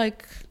about it,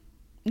 like,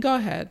 go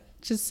ahead.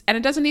 And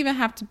it doesn't even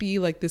have to be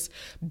like this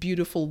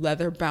beautiful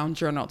leather bound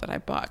journal that I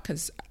bought,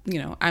 because, you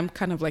know, I'm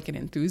kind of like an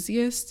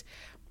enthusiast.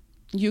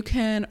 You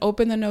can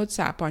open the notes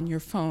app on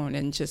your phone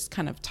and just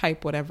kind of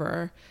type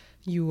whatever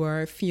you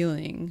are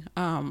feeling.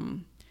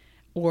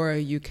 Or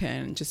you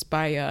can just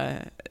buy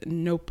a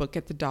notebook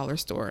at the dollar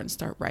store and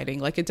start writing.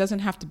 Like it doesn't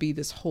have to be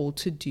this whole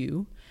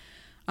to-do,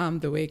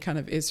 the way it kind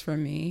of is for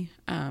me.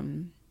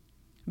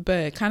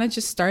 But kind of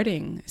just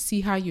starting, see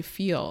how you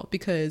feel,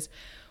 because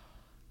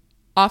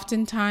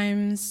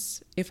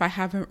oftentimes if I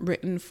haven't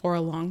written for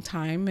a long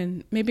time,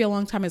 and maybe a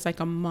long time is like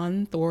a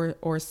month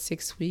or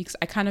 6 weeks,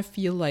 I kind of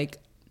feel like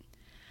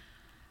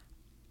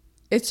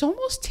it's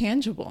almost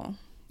tangible.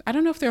 I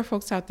don't know if there are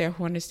folks out there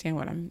who understand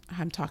what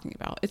I'm talking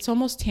about. It's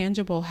almost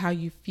tangible how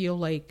you feel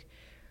like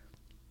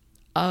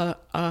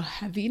a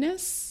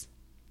heaviness.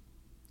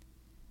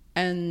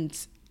 And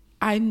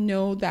I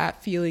know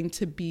that feeling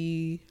to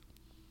be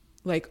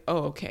like,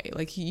 oh, okay,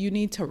 like you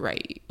need to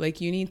write, like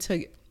you need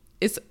to,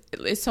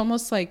 it's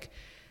almost like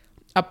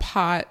a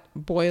pot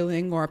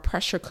boiling or a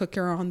pressure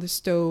cooker on the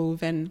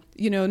stove, and,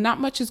 you know, not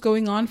much is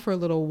going on for a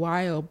little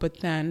while, but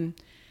then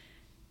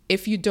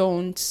if you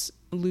don't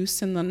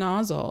loosen the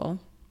nozzle,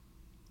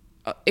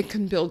 it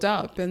can build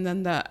up, and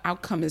then the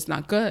outcome is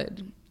not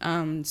good.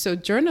 So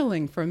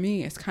journaling for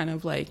me is kind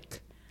of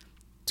like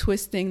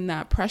twisting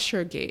that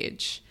pressure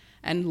gauge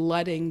and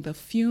letting the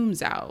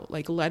fumes out,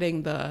 like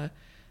letting the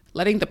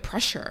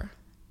pressure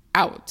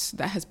out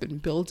that has been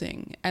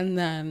building. And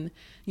then,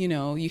 you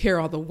know, you hear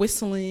all the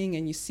whistling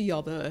and you see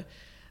all the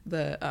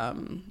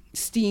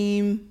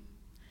steam,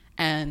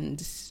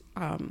 and,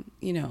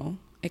 you know,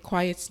 it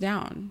quiets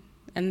down.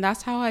 And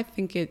that's how I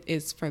think it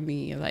is for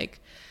me. Like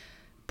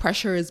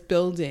pressure is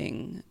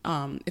building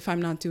if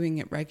I'm not doing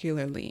it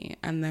regularly.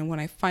 And then when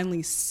I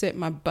finally sit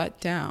my butt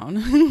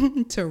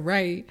down to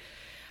write,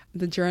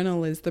 the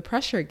journal is the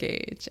pressure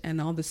gauge, and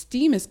all the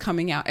steam is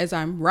coming out as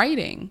I'm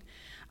writing,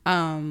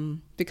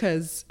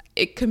 because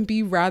it can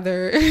be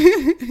rather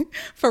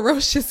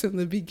ferocious in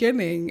the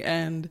beginning,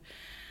 and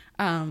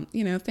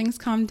you know, things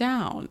calm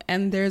down.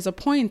 And there's a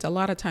point a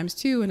lot of times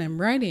too when I'm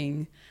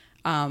writing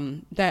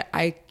that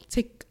I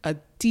take a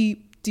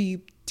deep,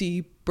 deep,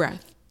 deep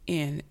breath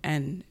in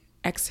and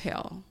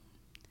exhale.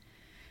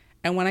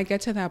 And when I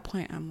get to that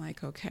point, I'm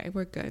like, okay,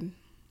 we're good.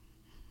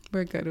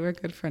 We're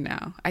good for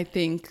now. I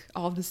think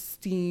all the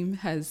steam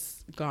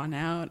has gone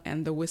out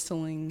and the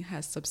whistling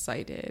has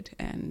subsided,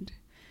 and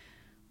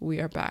we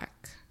are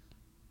back.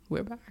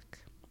 We're back.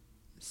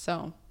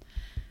 So,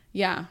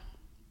 yeah.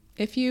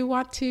 If you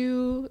want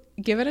to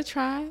give it a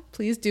try,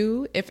 please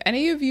do. If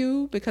any of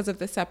you, because of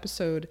this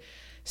episode,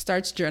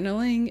 starts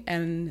journaling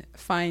and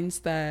finds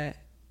that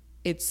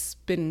it's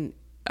been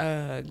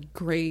a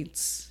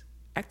great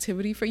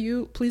activity for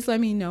you, please let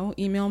me know.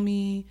 Email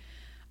me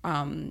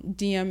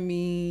DM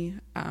me.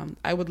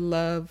 I would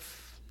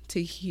love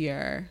to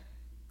hear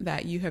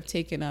that you have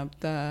taken up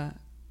the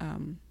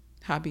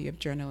hobby of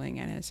journaling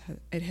and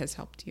it has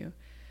helped you.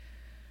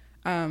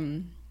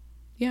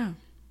 Yeah.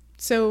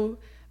 So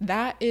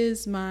that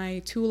is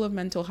my tool of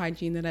mental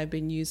hygiene that I've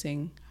been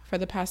using for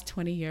the past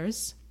 20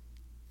 years,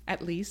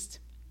 at least.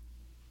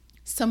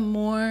 Some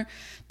more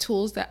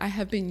tools that I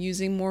have been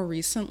using more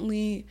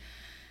recently.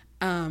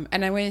 And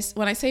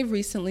when I say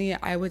recently,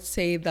 I would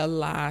say the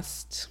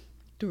last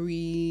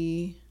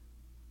 3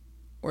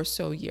 or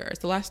so years,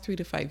 the last 3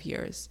 to 5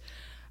 years,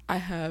 I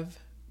have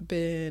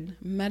been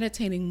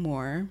meditating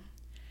more.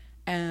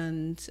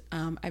 And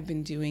I've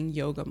been doing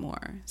yoga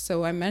more.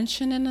 So I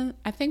mentioned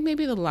I think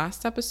maybe the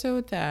last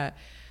episode that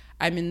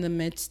I'm in the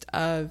midst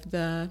of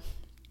the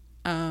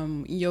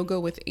Yoga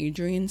with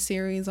Adriene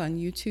series on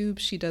YouTube.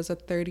 She does a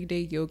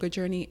 30-day yoga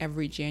journey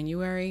every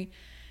January.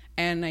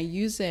 And I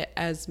use it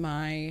as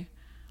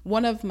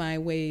one of my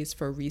ways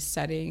for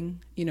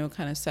resetting,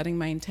 kind of setting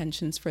my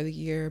intentions for the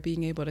year,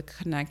 being able to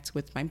connect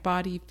with my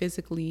body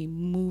physically,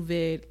 move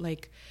it,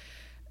 like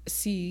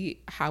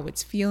see how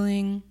it's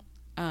feeling.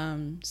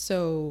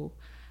 So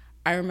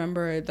I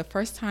remember the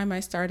first time I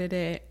started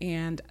it,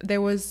 and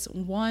there was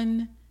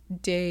one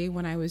day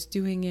when I was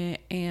doing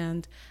it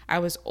and I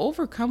was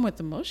overcome with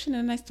emotion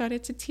and I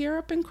started to tear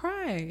up and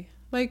cry.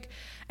 And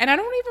I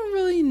don't even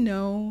really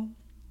know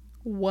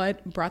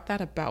what brought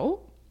that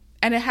about.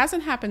 And it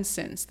hasn't happened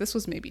since. This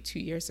was maybe 2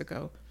 years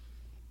ago.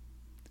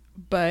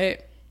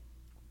 But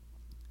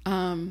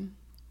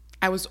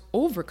I was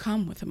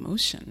overcome with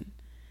emotion.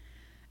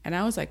 And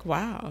I was like,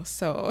 wow.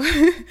 So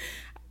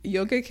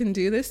yoga can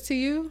do this to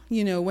you.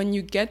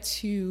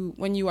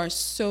 When you are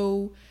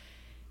so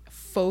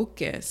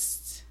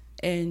focused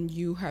and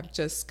you have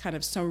just kind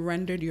of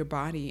surrendered your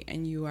body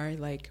and you are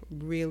like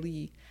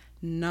really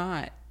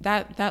not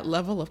that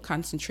level of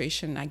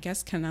concentration, I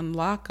guess, can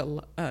unlock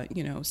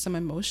some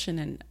emotion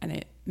and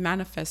it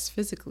manifests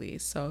physically.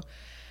 So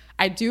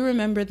I do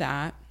remember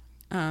that.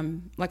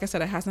 Like I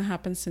said, it hasn't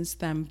happened since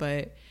then,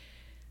 but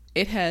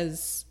it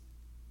has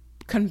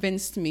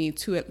convinced me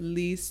to at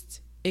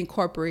least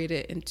incorporate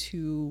it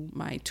into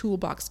my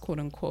toolbox, quote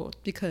unquote,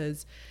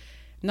 because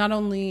not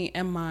only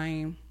am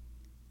I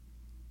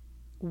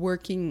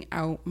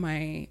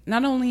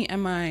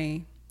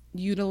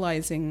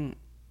utilizing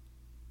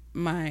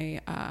my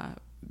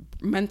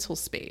mental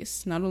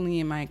space, not only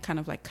am I kind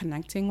of like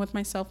connecting with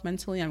myself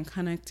mentally, I'm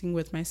connecting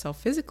with myself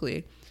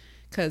physically,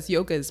 because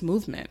yoga is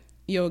movement.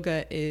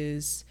 Yoga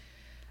is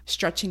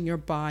stretching your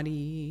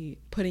body,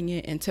 putting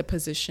it into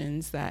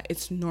positions that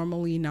it's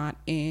normally not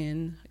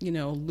in,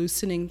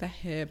 loosening the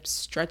hips,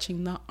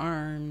 stretching the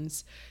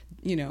arms,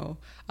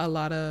 a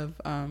lot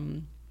of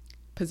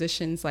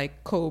positions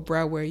like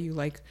cobra, where you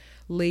like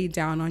lay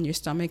down on your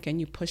stomach and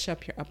you push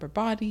up your upper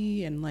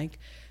body, and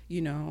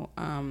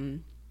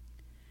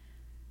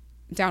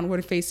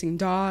downward facing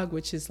dog,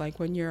 which is like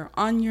when you're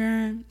on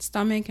your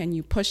stomach and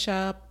you push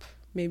up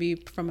maybe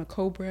from a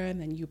cobra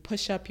and then you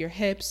push up your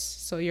hips.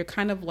 So you're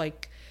kind of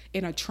like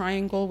in a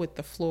triangle with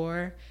the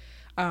floor.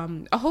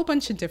 A whole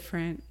bunch of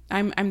different,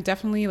 I'm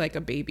definitely like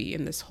a baby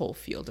in this whole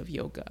field of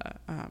yoga.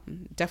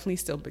 Definitely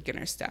still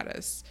beginner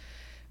status,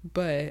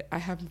 but I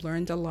have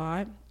learned a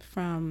lot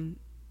from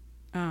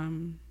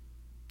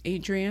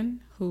Adriene,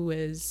 who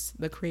is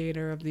the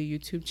creator of the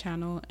YouTube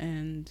channel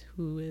and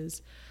who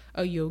is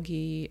a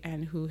yogi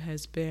and who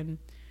has been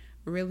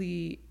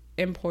really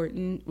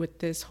important with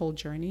this whole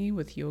journey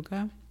with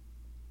yoga.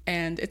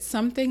 And it's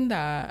something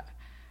that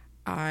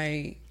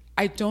I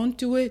don't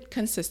do it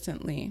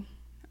consistently.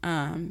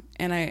 And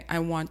I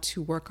want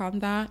to work on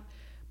that.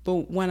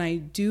 But when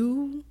I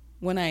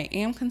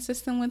am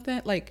consistent with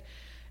it, like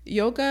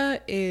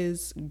yoga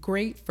is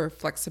great for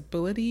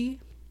flexibility.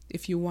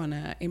 If you want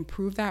to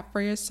improve that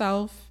for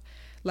yourself,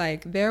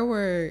 like there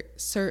were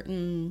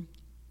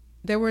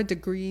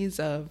degrees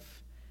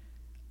of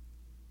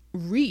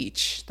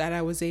reach that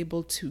I was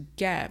able to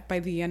get by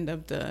the end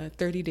of the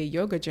 30-day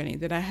yoga journey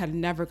that I had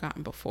never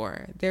gotten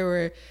before.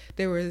 There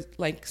were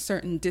like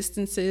certain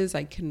distances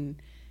I can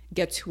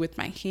get to with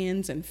my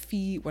hands and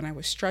feet when I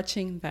was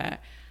stretching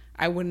that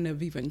I wouldn't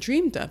have even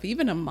dreamed of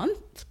even a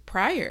month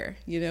prior,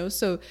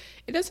 so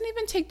it doesn't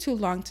even take too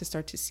long to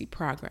start to see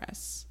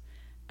progress.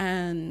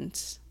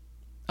 And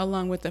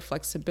along with the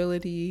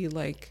flexibility,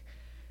 like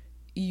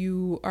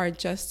you are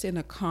just in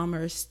a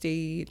calmer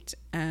state.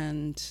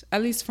 And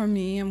at least for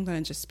me, I'm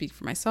going to just speak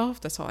for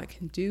myself. That's all I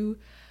can do.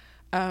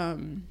 I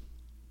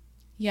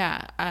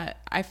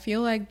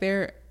feel like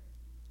there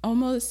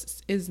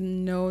almost is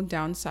no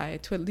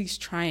downside to at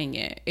least trying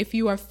it. If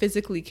you are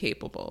physically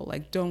capable,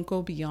 like don't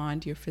go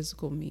beyond your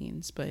physical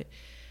means. But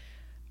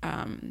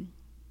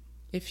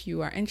if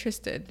you are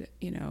interested,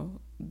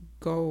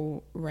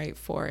 go right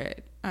for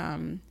it.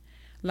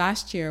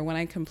 Last year, when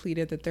I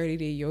completed the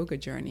 30-day yoga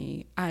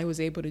journey, I was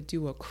able to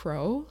do a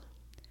crow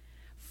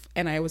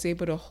And I was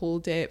able to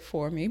hold it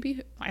for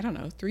maybe, I don't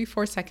know,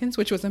 3-4 seconds,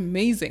 which was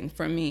amazing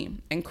for me.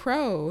 And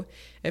crow,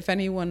 if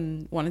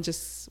anyone wants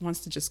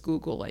to just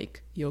Google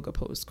like yoga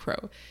pose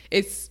crow,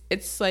 it's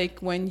like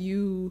when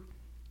you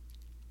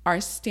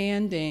are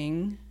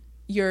standing,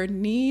 your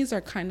knees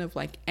are kind of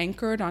like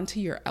anchored onto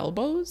your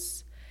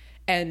elbows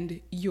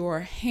and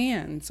your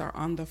hands are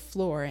on the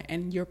floor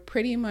and you're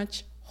pretty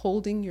much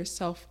holding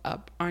yourself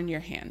up on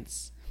your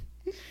hands.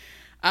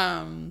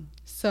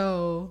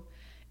 So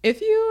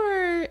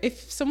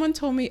if someone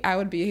told me I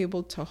would be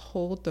able to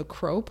hold the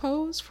crow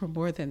pose for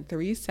more than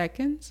 3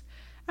 seconds,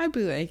 I'd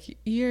be like,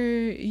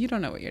 you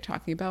don't know what you're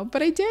talking about.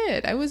 But I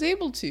did. I was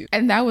able to.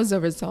 And that was a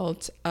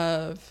result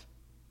of,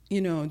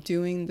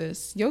 doing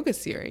this yoga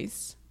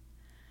series.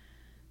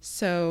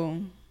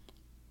 So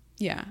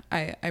yeah,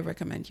 I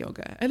recommend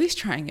yoga, at least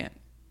trying it.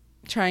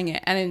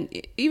 And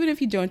even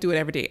if you don't do it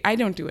every day, I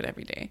don't do it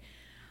every day.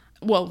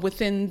 Well,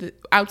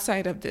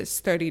 outside of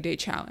this 30-day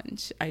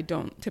challenge, I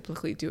don't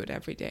typically do it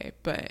every day.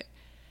 But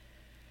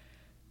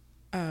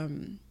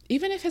even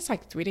if it's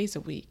like 3 days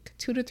a week,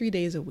 2 to 3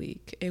 days a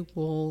week, it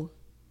will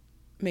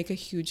make a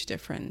huge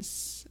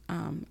difference,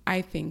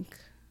 I think,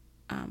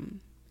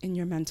 in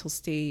your mental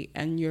state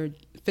and your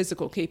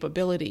physical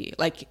capability.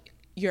 Like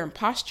your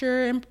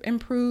posture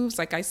improves.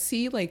 Like I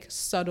see like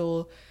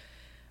subtle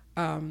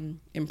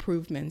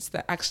improvements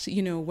that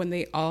actually, when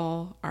they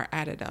all are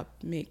added up,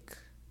 make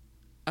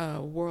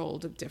a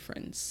world of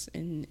difference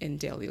in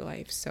daily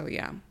life. So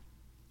yeah,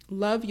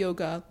 love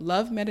yoga,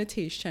 love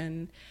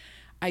meditation.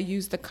 I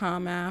use the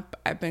Calm app.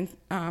 I've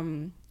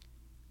been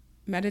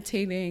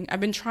meditating.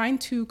 I've been trying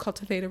to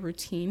cultivate a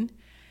routine.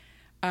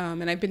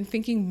 And I've been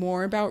thinking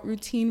more about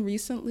routine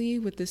recently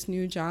with this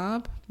new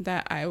job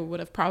that I would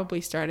have probably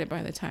started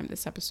by the time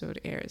this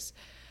episode airs.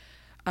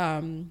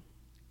 And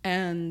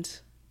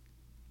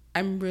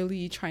I'm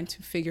really trying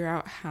to figure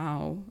out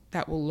how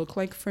that will look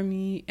like for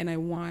me. And I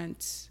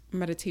want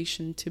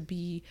meditation to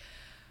be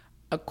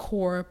a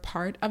core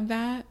part of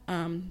that,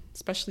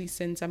 especially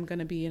since I'm going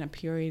to be in a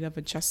period of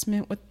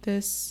adjustment with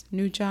this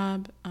new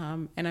job.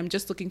 And I'm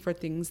just looking for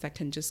things that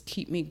can just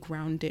keep me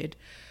grounded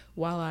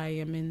while I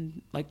am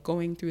in like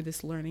going through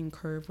this learning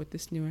curve with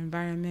this new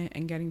environment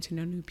and getting to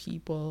know new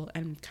people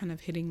and kind of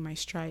hitting my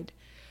stride.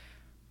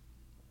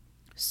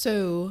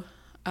 So,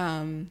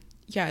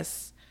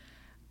 yes,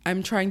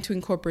 I'm trying to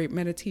incorporate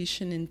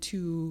meditation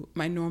into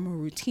my normal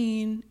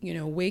routine,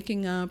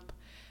 waking up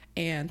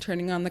and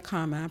turning on the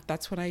Calm app.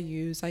 That's what I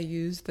use. I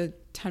use the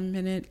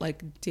 10-minute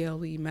like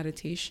daily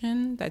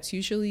meditation that's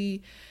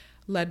usually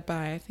led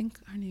by, I think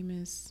her name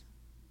is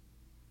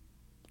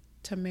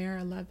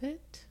Tamara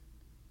Levitt,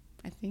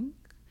 I think.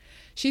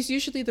 She's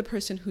usually the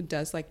person who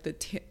does like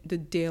the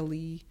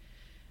daily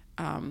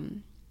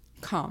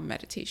calm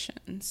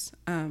meditations.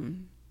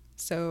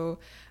 So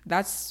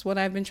that's what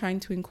I've been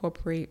trying to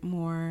incorporate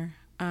more.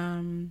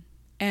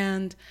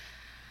 And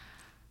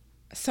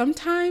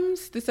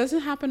sometimes, this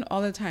doesn't happen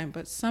all the time,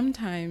 but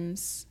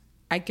sometimes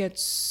I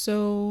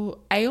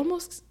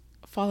almost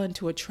fall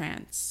into a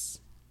trance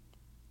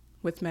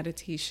with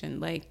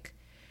meditation.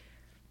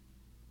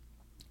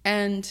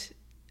 And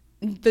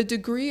the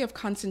degree of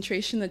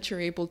concentration that you're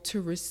able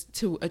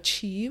to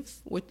achieve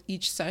with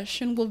each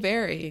session will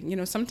vary.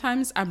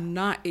 Sometimes I'm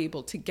not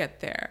able to get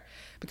there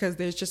because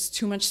there's just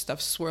too much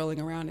stuff swirling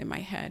around in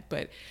my head.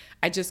 But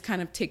I just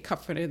kind of take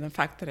comfort in the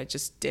fact that I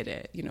just did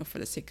it, for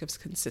the sake of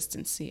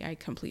consistency. I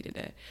completed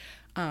it.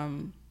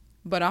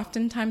 But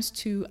oftentimes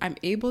too, I'm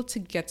able to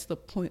get to the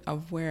point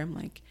of where I'm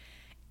like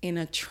in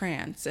a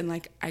trance and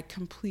like I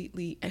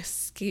completely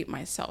escape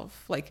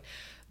myself. Like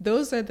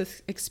those are the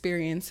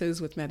experiences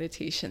with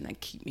meditation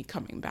that keep me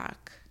coming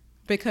back,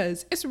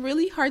 because it's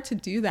really hard to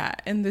do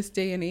that in this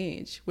day and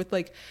age with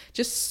like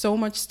just so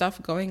much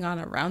stuff going on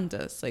around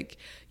us. Like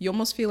you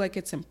almost feel like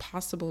it's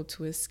impossible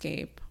to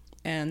escape.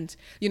 And,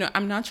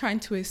 I'm not trying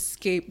to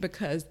escape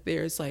because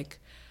there's like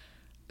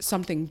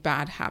something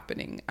bad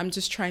happening. I'm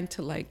just trying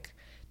to like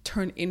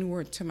turn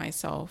inward to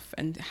myself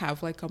and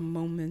have like a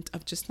moment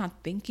of just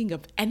not thinking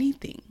of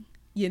anything,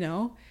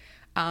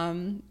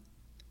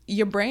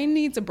 Your brain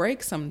needs a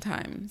break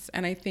sometimes.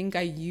 And I think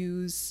I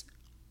use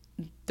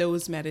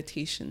those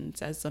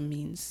meditations as a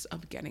means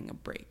of getting a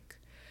break.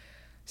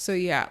 So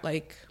yeah,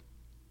 like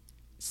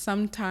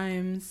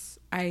sometimes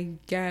I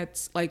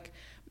get like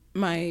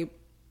I'm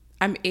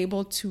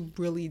able to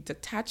really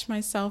detach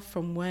myself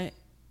from from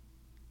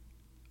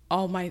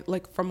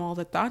all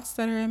the thoughts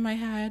that are in my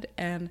head.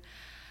 And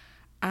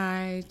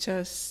I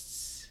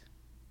just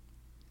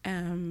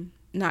am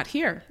not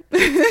here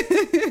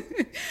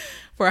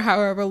for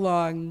however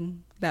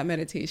long that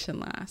meditation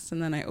lasts.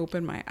 And then I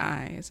open my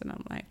eyes and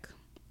I'm like,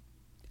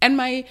 and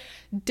my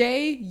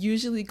day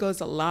usually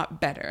goes a lot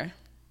better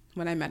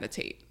when I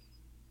meditate.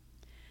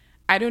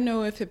 I don't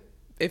know if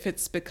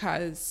it's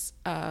because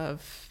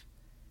of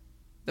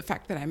the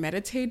fact that I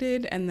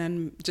meditated and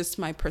then just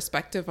my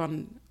perspective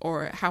on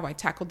or how I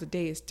tackled the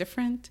day is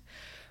different.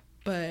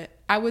 But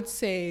I would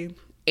say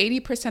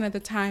 80% of the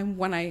time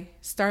when I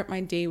start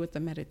my day with the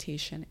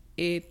meditation,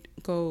 it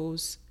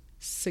goes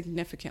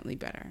significantly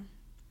better.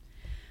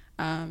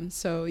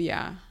 So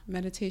yeah,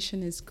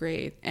 meditation is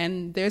great.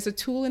 And there's a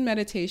tool in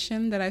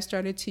meditation that I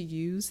started to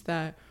use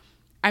that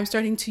I'm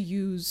starting to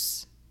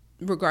use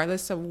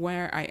regardless of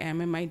where I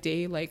am in my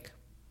day. Like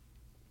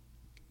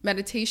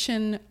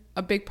meditation,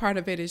 a big part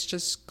of it is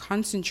just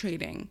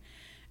concentrating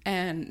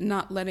and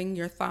not letting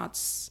your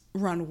thoughts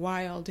run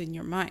wild in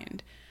your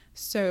mind.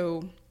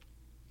 So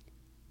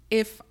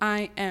if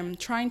I am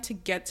trying to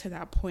get to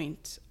that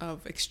point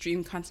of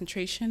extreme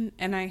concentration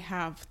and I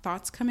have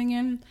thoughts coming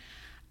in,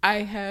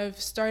 I have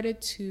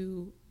started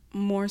to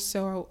more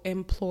so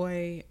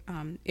employ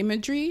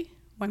imagery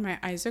when my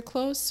eyes are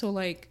closed. So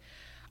like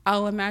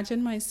I'll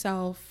imagine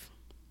myself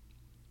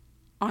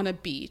on a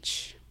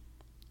beach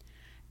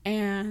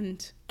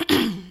and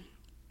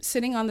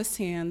sitting on the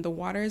sand, the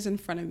water is in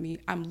front of me.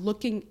 I'm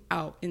looking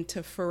out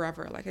into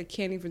forever. Like I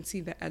can't even see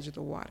the edge of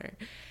the water.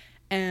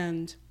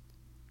 And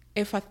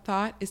if a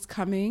thought is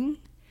coming,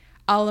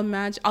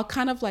 I'll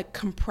kind of like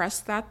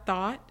compress that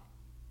thought.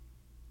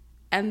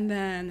 And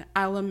then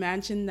I'll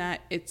imagine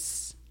that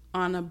it's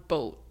on a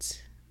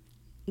boat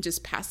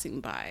just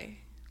passing by.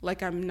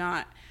 Like I'm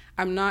not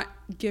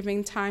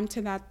giving time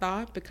to that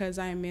thought because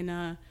I'm in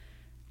a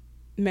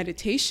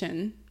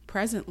meditation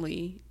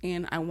presently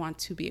and I want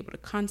to be able to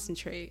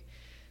concentrate.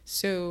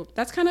 So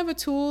that's kind of a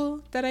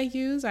tool that I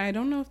use. I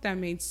don't know if that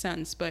made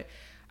sense, but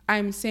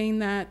I'm saying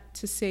that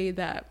to say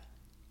that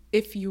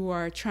if you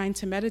are trying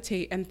to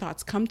meditate and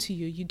thoughts come to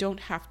you, you don't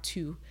have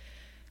to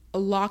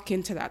lock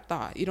into that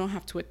thought. You don't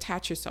have to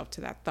attach yourself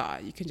to that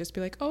thought. You can just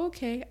be like, oh,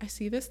 okay, I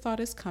see this thought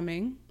is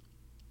coming.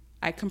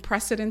 I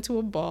compress it into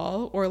a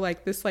ball or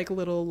like this like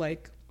little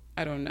like,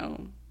 I don't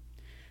know,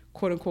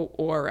 quote unquote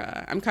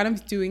aura. I'm kind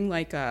of doing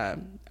like a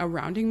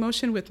rounding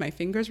motion with my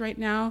fingers right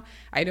now.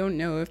 I don't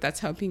know if that's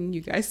helping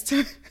you guys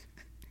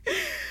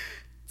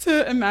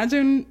to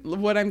imagine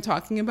what I'm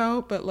talking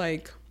about, but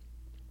like,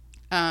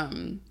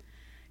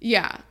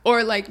 yeah.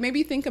 Or like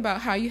maybe think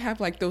about how you have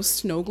like those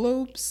snow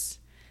globes.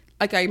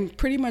 Like I'm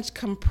pretty much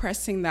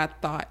compressing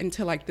that thought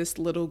into like this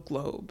little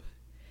globe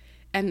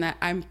and that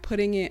I'm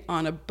putting it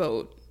on a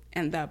boat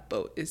and that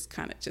boat is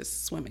kind of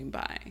just swimming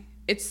by.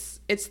 It's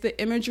the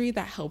imagery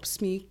that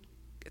helps me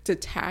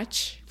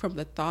detach from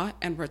the thought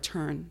and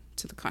return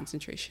to the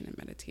concentration and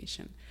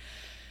meditation.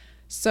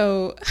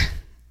 So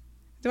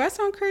do I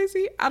sound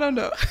crazy? I don't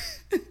know.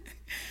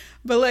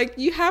 But like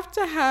you have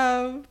to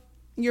have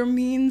your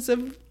means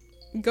of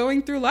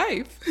going through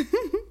life.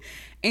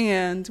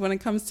 And when it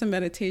comes to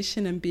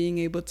meditation and being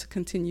able to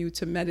continue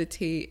to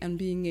meditate and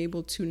being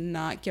able to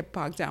not get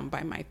bogged down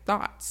by my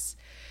thoughts,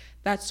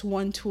 that's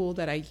one tool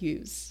that I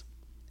use.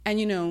 And,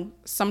 you know,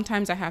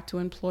 sometimes I have to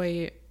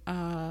employ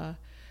a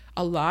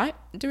lot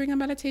during a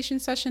meditation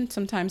session.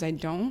 Sometimes I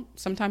don't.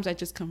 Sometimes I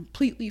just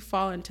completely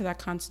fall into that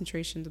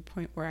concentration to the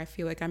point where I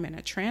feel like I'm in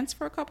a trance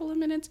for a couple of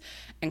minutes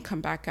and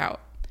come back out.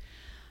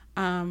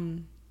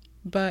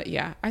 But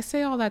yeah, I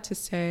say all that to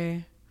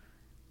say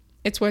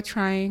it's worth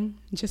trying,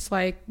 just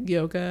like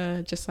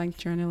yoga, just like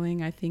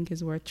journaling, I think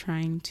is worth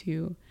trying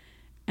too.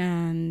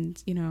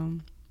 And, you know,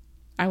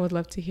 I would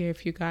love to hear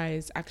if you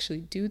guys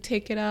actually do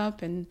take it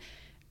up and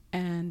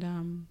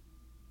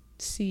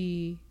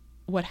see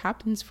what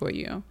happens for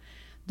you.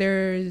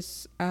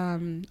 There's a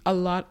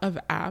lot of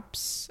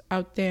apps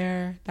out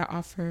there that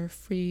offer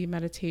free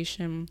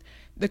meditation.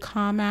 The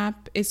Calm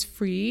app is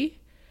free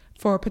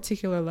for a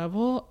particular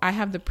level. I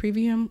have the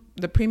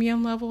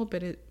premium level,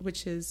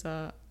 which is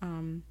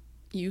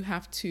you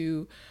have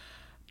to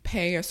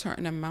pay a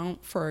certain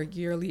amount for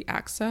yearly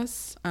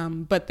access.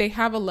 But they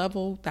have a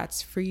level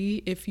that's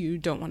free if you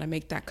don't want to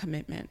make that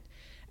commitment.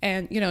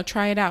 And, you know,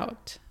 try it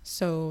out.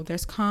 So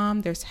there's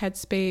Calm, there's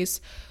Headspace.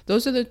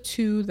 Those are the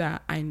two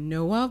that I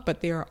know of,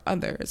 but there are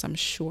others, I'm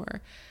sure.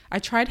 I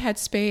tried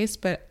Headspace,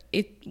 but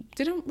it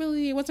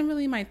wasn't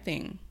really my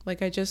thing.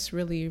 Like I just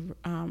really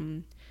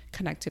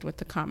connected with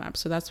the Calm app.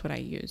 So that's what I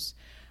use.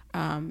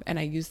 And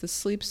I use the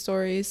sleep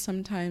stories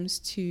sometimes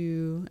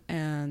too.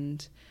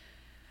 And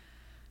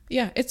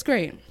yeah, it's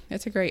great.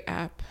 It's a great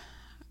app.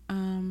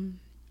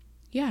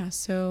 Yeah,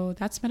 so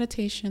that's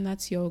meditation,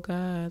 that's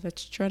yoga,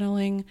 that's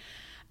journaling.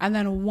 And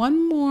then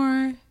one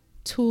more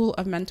tool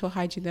of mental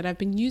hygiene that I've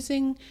been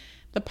using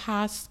the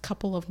past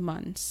couple of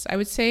months. I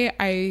would say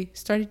I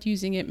started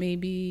using it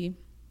maybe,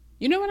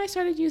 you know when I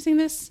started using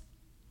this?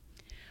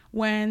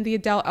 When the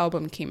Adele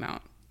album came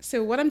out.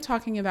 So what I'm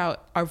talking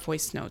about are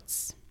voice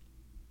notes.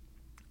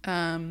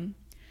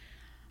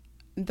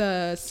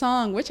 The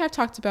song, which I've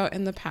talked about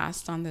in the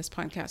past on this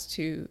podcast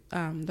too,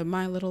 the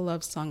My Little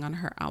Love song on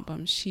her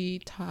album, she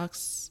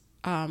talks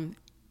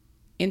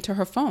into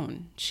her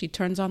phone. She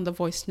turns on the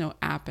voice note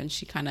app and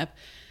she kind of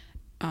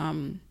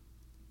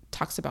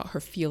talks about her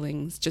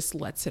feelings, just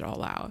lets it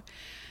all out.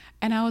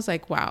 And I was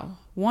like, wow,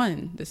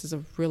 this is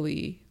a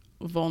really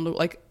vulnerable,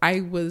 like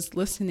I was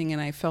listening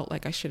and I felt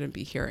like I shouldn't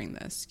be hearing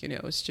this, you know,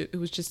 it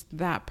was just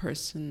that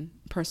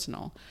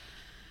personal.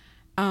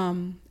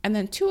 And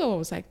then two, I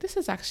was like, this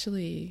is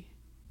actually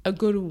a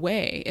good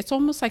way. It's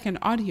almost like an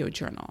audio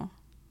journal.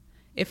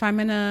 If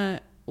I'm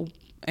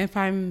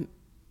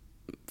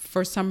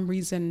for some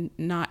reason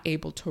not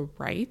able to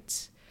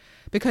write,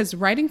 because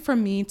writing for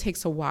me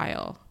takes a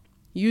while.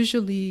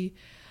 Usually,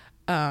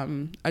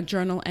 a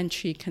journal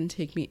entry can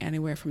take me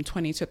anywhere from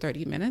 20 to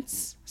 30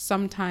 minutes.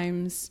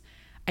 Sometimes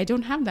I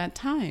don't have that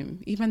time,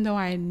 even though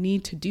I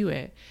need to do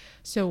it.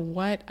 So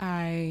what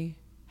I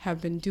have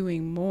been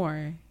doing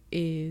more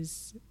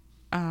is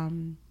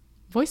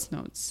voice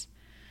notes.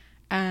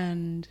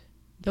 And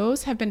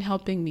those have been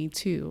helping me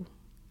too,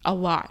 a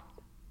lot.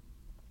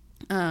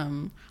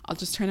 I'll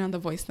just turn on the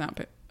voice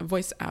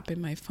app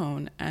in my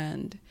phone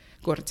and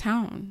go to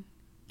town.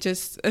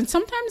 And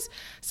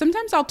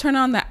sometimes I'll turn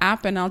on the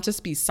app and I'll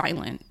just be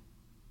silent.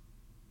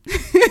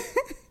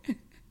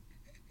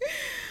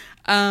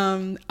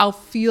 I'll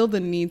feel the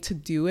need to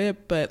do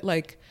it, but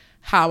like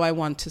how I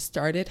want to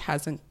start it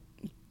hasn't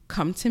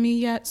come to me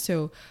yet.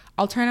 So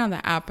I'll turn on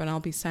the app and I'll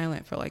be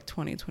silent for like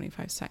 20,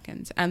 25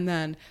 seconds. And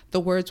then the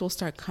words will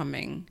start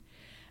coming.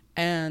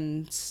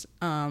 And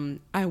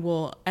I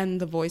will end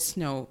the voice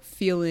note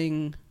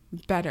feeling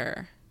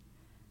better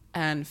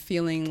and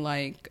feeling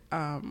like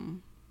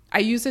I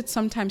use it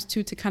sometimes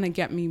too to kind of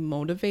get me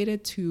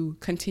motivated to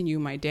continue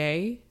my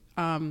day.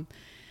 I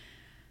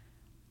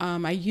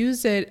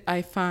use it,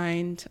 I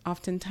find,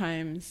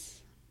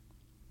 oftentimes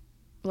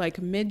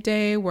like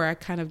midday where I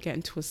kind of get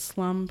into a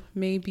slump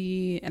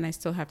maybe and I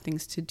still have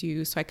things to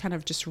do. So I kind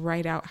of just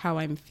write out how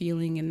I'm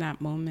feeling in that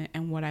moment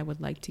and what I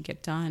would like to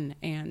get done.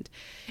 And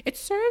it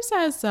serves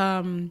as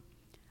a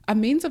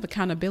means of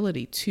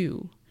accountability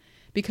too,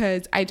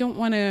 because I don't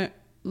want to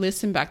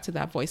listen back to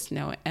that voice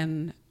note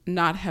and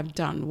not have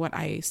done what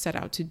I set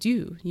out to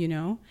do, you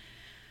know?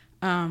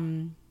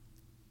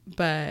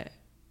 But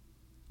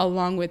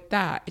along with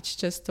that, it's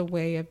just a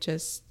way of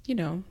just, you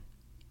know,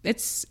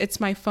 it's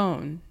my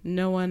phone.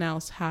 No one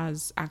else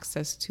has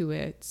access to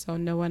it. So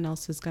no one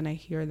else is going to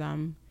hear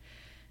them.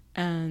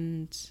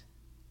 And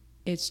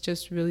it's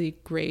just really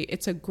great.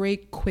 It's a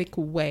great, quick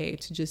way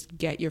to just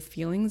get your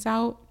feelings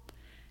out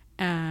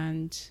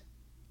and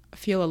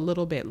feel a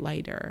little bit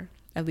lighter,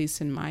 at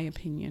least in my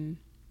opinion.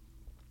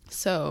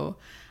 So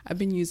I've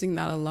been using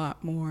that a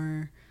lot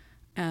more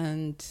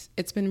and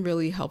it's been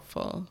really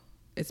helpful.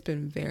 It's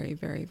been very,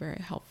 very,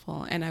 very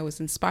helpful. And I was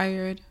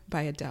inspired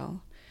by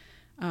Adele,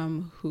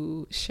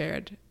 who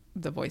shared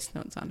the voice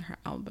notes on her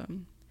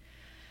album.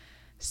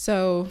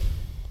 So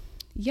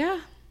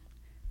yeah,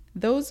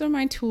 those are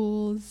my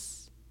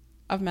tools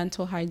of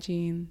mental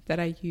hygiene that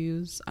I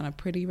use on a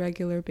pretty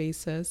regular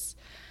basis.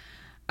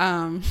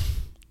 I'm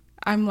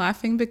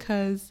laughing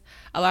because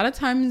a lot of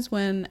times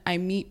when I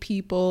meet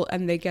people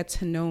and they get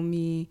to know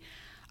me,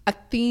 a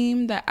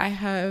theme that I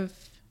have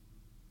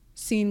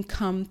seen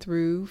come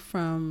through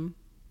from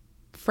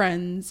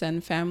friends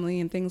and family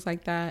and things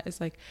like that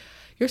is like,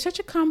 you're such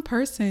a calm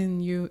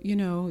person. You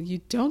know, you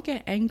don't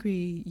get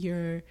angry.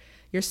 You're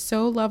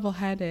so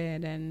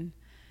level-headed and,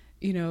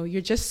 you know,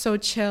 you're just so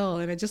chill.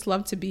 And I just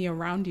love to be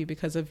around you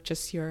because of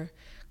just your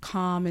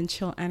calm and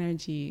chill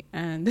energy.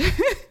 And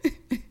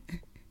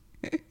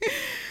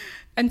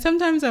and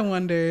sometimes I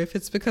wonder if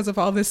it's because of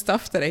all this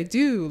stuff that I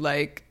do.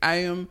 Like I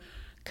am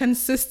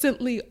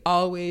consistently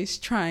always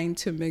trying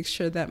to make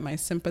sure that my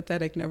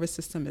sympathetic nervous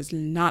system is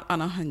not on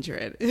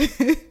 100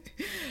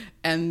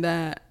 and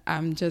that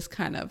I'm just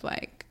kind of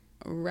like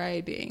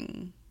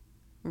riding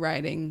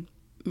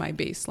my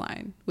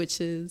baseline,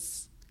 which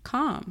is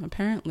calm.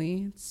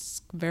 Apparently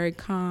it's very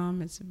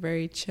calm. It's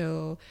very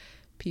chill.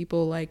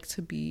 People like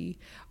to be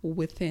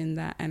within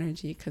that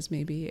energy because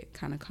maybe it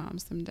kind of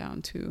calms them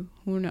down too.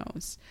 Who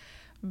knows?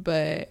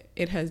 But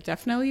it has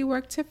definitely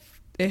worked.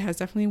 It has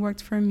definitely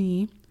worked for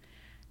me.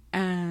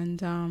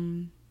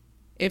 And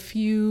if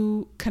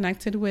you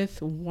connected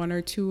with one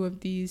or two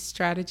of these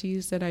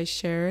strategies that I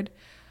shared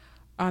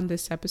on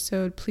this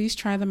episode, please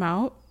try them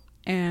out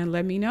and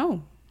let me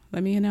know.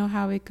 Let me know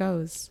how it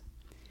goes.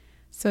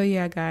 So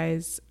yeah,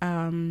 guys,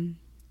 I'm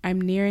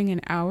nearing an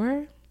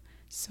hour.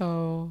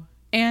 So,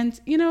 and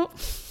you know,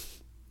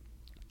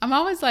 I'm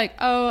always like,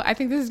 oh, I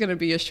think this is going to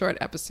be a short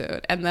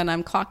episode. And then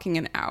I'm clocking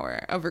an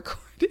hour of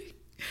recording.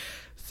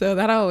 So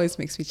that always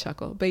makes me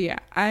chuckle. But yeah,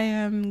 I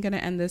am going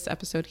to end this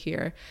episode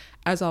here.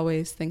 As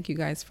always, thank you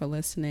guys for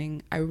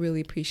listening. I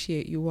really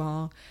appreciate you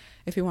all.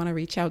 If you want to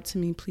reach out to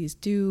me, please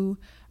do.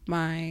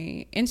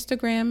 My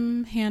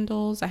Instagram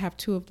handles, I have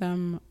 2 of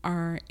them,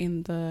 are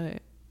in the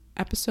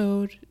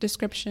episode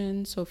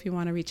description. So if you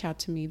want to reach out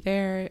to me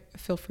there,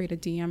 feel free to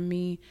DM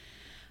me.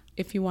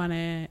 If you want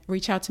to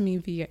reach out to me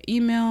via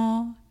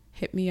email,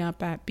 hit me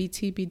up at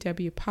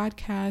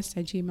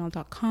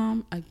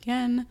btbwpodcast@gmail.com.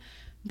 Again,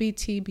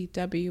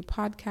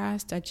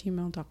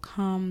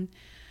 btbwpodcast@gmail.com.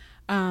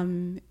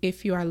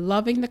 If you are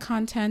loving the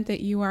content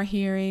that you are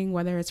hearing,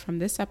 whether it's from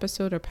this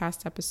episode or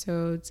past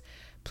episodes,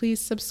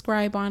 please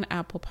subscribe on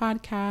Apple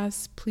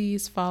Podcasts.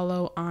 Please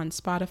follow on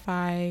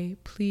Spotify.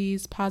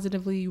 Please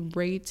positively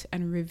rate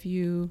and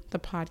review the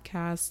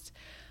podcast.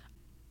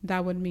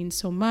 That would mean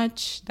so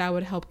much. That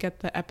would help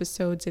get the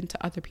episodes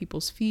into other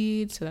people's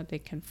feeds so that they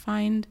can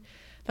find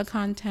the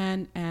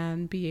content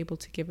and be able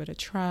to give it a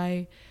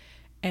try.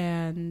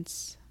 And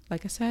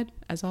like I said,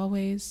 as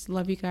always,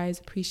 love you guys,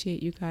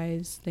 appreciate you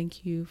guys.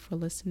 Thank you for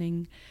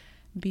listening.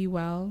 Be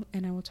well,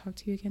 and I will talk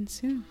to you again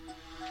soon.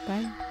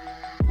 Bye.